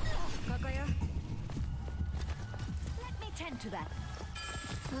me tend to that.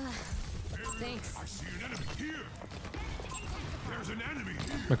 Thanks.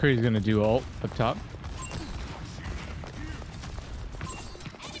 McCree's gonna do ult up top.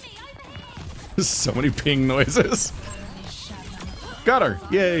 So many ping noises. Got her!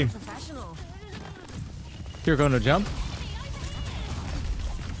 Yay! You're going to jump.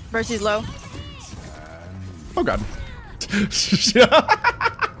 Mercy's low. Oh god.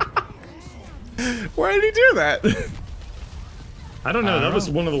 Why did he do that? I don't know. That was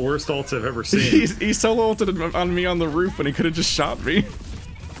one of the worst ults I've ever seen. He solo ulted on me on the roof and he could have just shot me.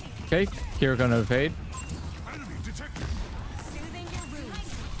 Okay, Kira gonna fade.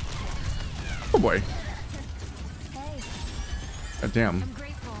 Oh boy. God damn.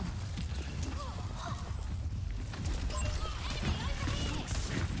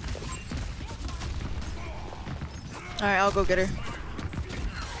 Alright, I'll go get her.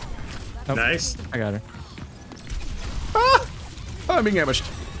 Nope. Nice. I got her. Ah! Oh, I'm being ambushed.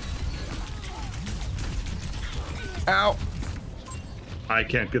 Ow. I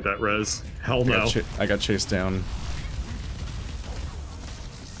can't get that res. Hell no. I got chased down.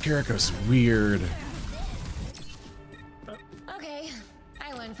 Kiriko's weird. Okay,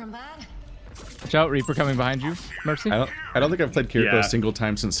 I learned from that. Watch out, Reaper coming behind you, Mercy. I don't think I've played Kiriko a single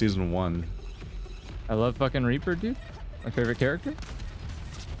time since season 1. I love fucking Reaper, dude. My favorite character.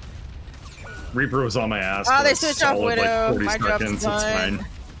 Reaper was on my ass. Oh, for they a switched off solid, Widow. Like 40 My job's seconds. It's done.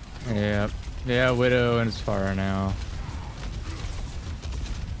 fine. Yeah. Yeah, Widow and it's far now.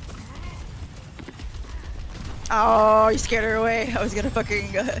 Oh, you scared her away. I was gonna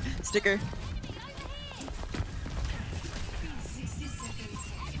fucking stick her.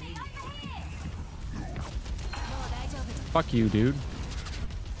 Fuck you, dude.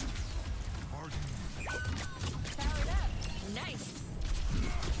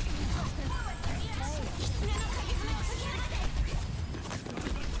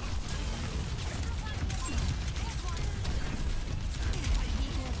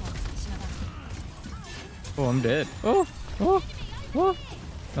 Oh, I'm dead. Oh, oh, oh.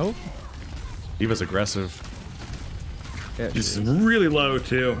 Nope. Diva's aggressive. Yeah, Just really low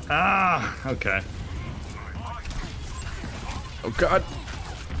too. Ah, okay. Oh god.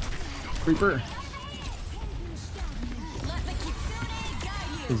 Reaper.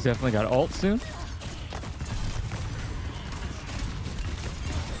 He's definitely got ult soon.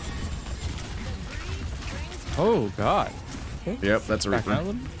 Oh god. Okay. Yep, that's a Back Reaper. out a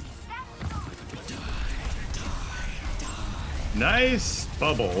little. Nice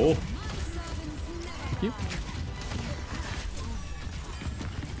bubble. Thank you.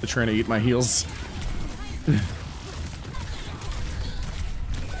 They're trying to eat my heals.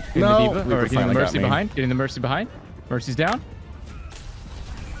 Getting No, the Diva, Reaper or getting the finally got Mercy me. behind. Getting the Mercy behind. Mercy's down.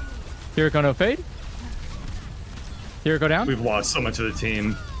 Kiriko no fade. Kiriko down. We've lost so much of the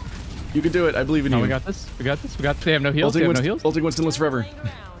team. You can do it. I believe in you. No, we got this. We got this. We got. They have no heals. They have no heals. Ulting Winston lives forever.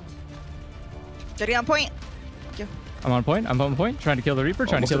 Jetty on point. I'm on point. I'm on point. Trying to kill the Reaper.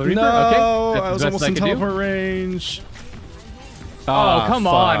 Trying to kill the Reaper. No, Okay. I was the almost best in I could do. teleport range. Oh, come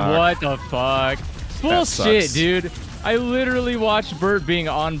on. fuck. What the fuck? Bullshit, sucks. dude. I literally watched Bird being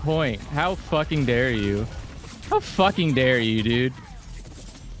on point. How fucking dare you? How fucking dare you, dude?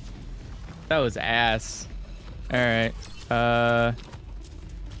 That was ass. All right. Well,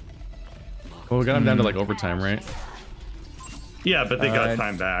 we got him down to like overtime, right? Yeah, but they got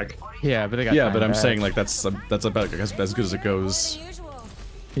time back. Yeah, but they got Yeah, time but I'm back. saying like that's about as good as it goes.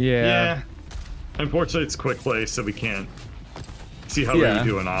 Yeah. Unfortunately, it's quick play, so we can't see how Yeah. we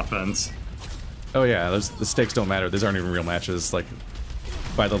do in offense. Oh yeah, the stakes don't matter. These aren't even real matches. Like,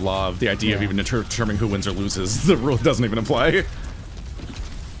 by the law of the idea of even determining who wins or loses, the rule doesn't even apply.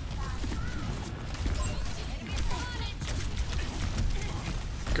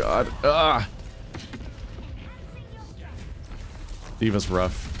 God, Diva's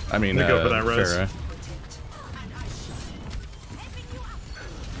rough. I mean, They go for that res. Pharah.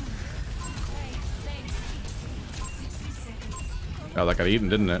 Oh, that got eaten,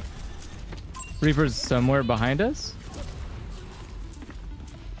 didn't it? Reaper's somewhere behind us.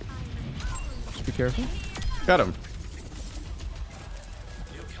 Just be careful. Got him.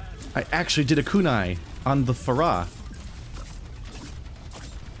 I actually did a kunai on the Farah.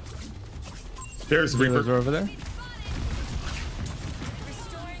 There's Reapers Reaper. are over there.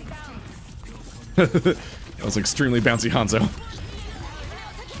 That was extremely bouncy Hanzo.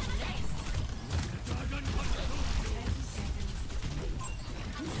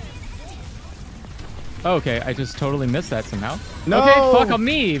 Okay, I just totally missed that somehow. No! Okay, fuck on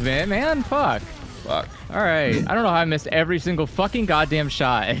me, man. Fuck. Fuck. All right. I don't know how I missed every single fucking goddamn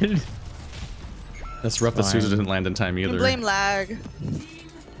shot. That's rough that Fine. Susan didn't land in time You either. can blame lag.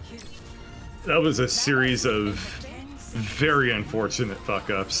 That was a series of very unfortunate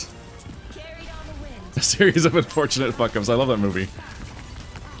fuck-ups. A series of unfortunate fuck-ups. I love that movie.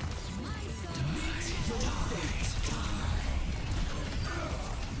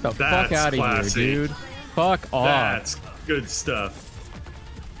 The fuck That's out of here, classy. dude. Fuck off. That's good stuff.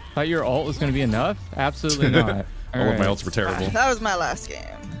 Thought your ult was gonna be enough? Absolutely not. All of my ults were terrible. That was my last game.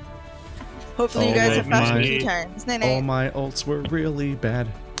 Hopefully you Oh guys have flashed my- me 2 times. Nay, All nay. my ults were really bad.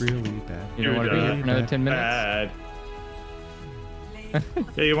 Really bad. You don't want to be here for another 10 minutes? Bad.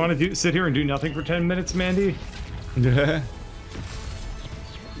 Yeah, you want to sit here and do nothing for 10 minutes, Mandy? No.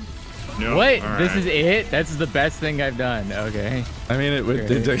 What? All This right. is it? That's the best thing I've done. Okay. I mean,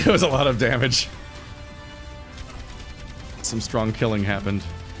 it was a lot of damage. Some strong killing happened.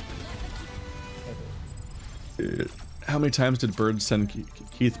 How many times did Bird send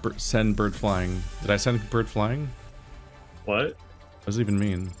Keith send Bird flying? Did I send Bird flying? What? What does it even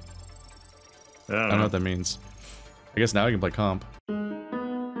mean? I I don't know what that means. I guess now I can play comp.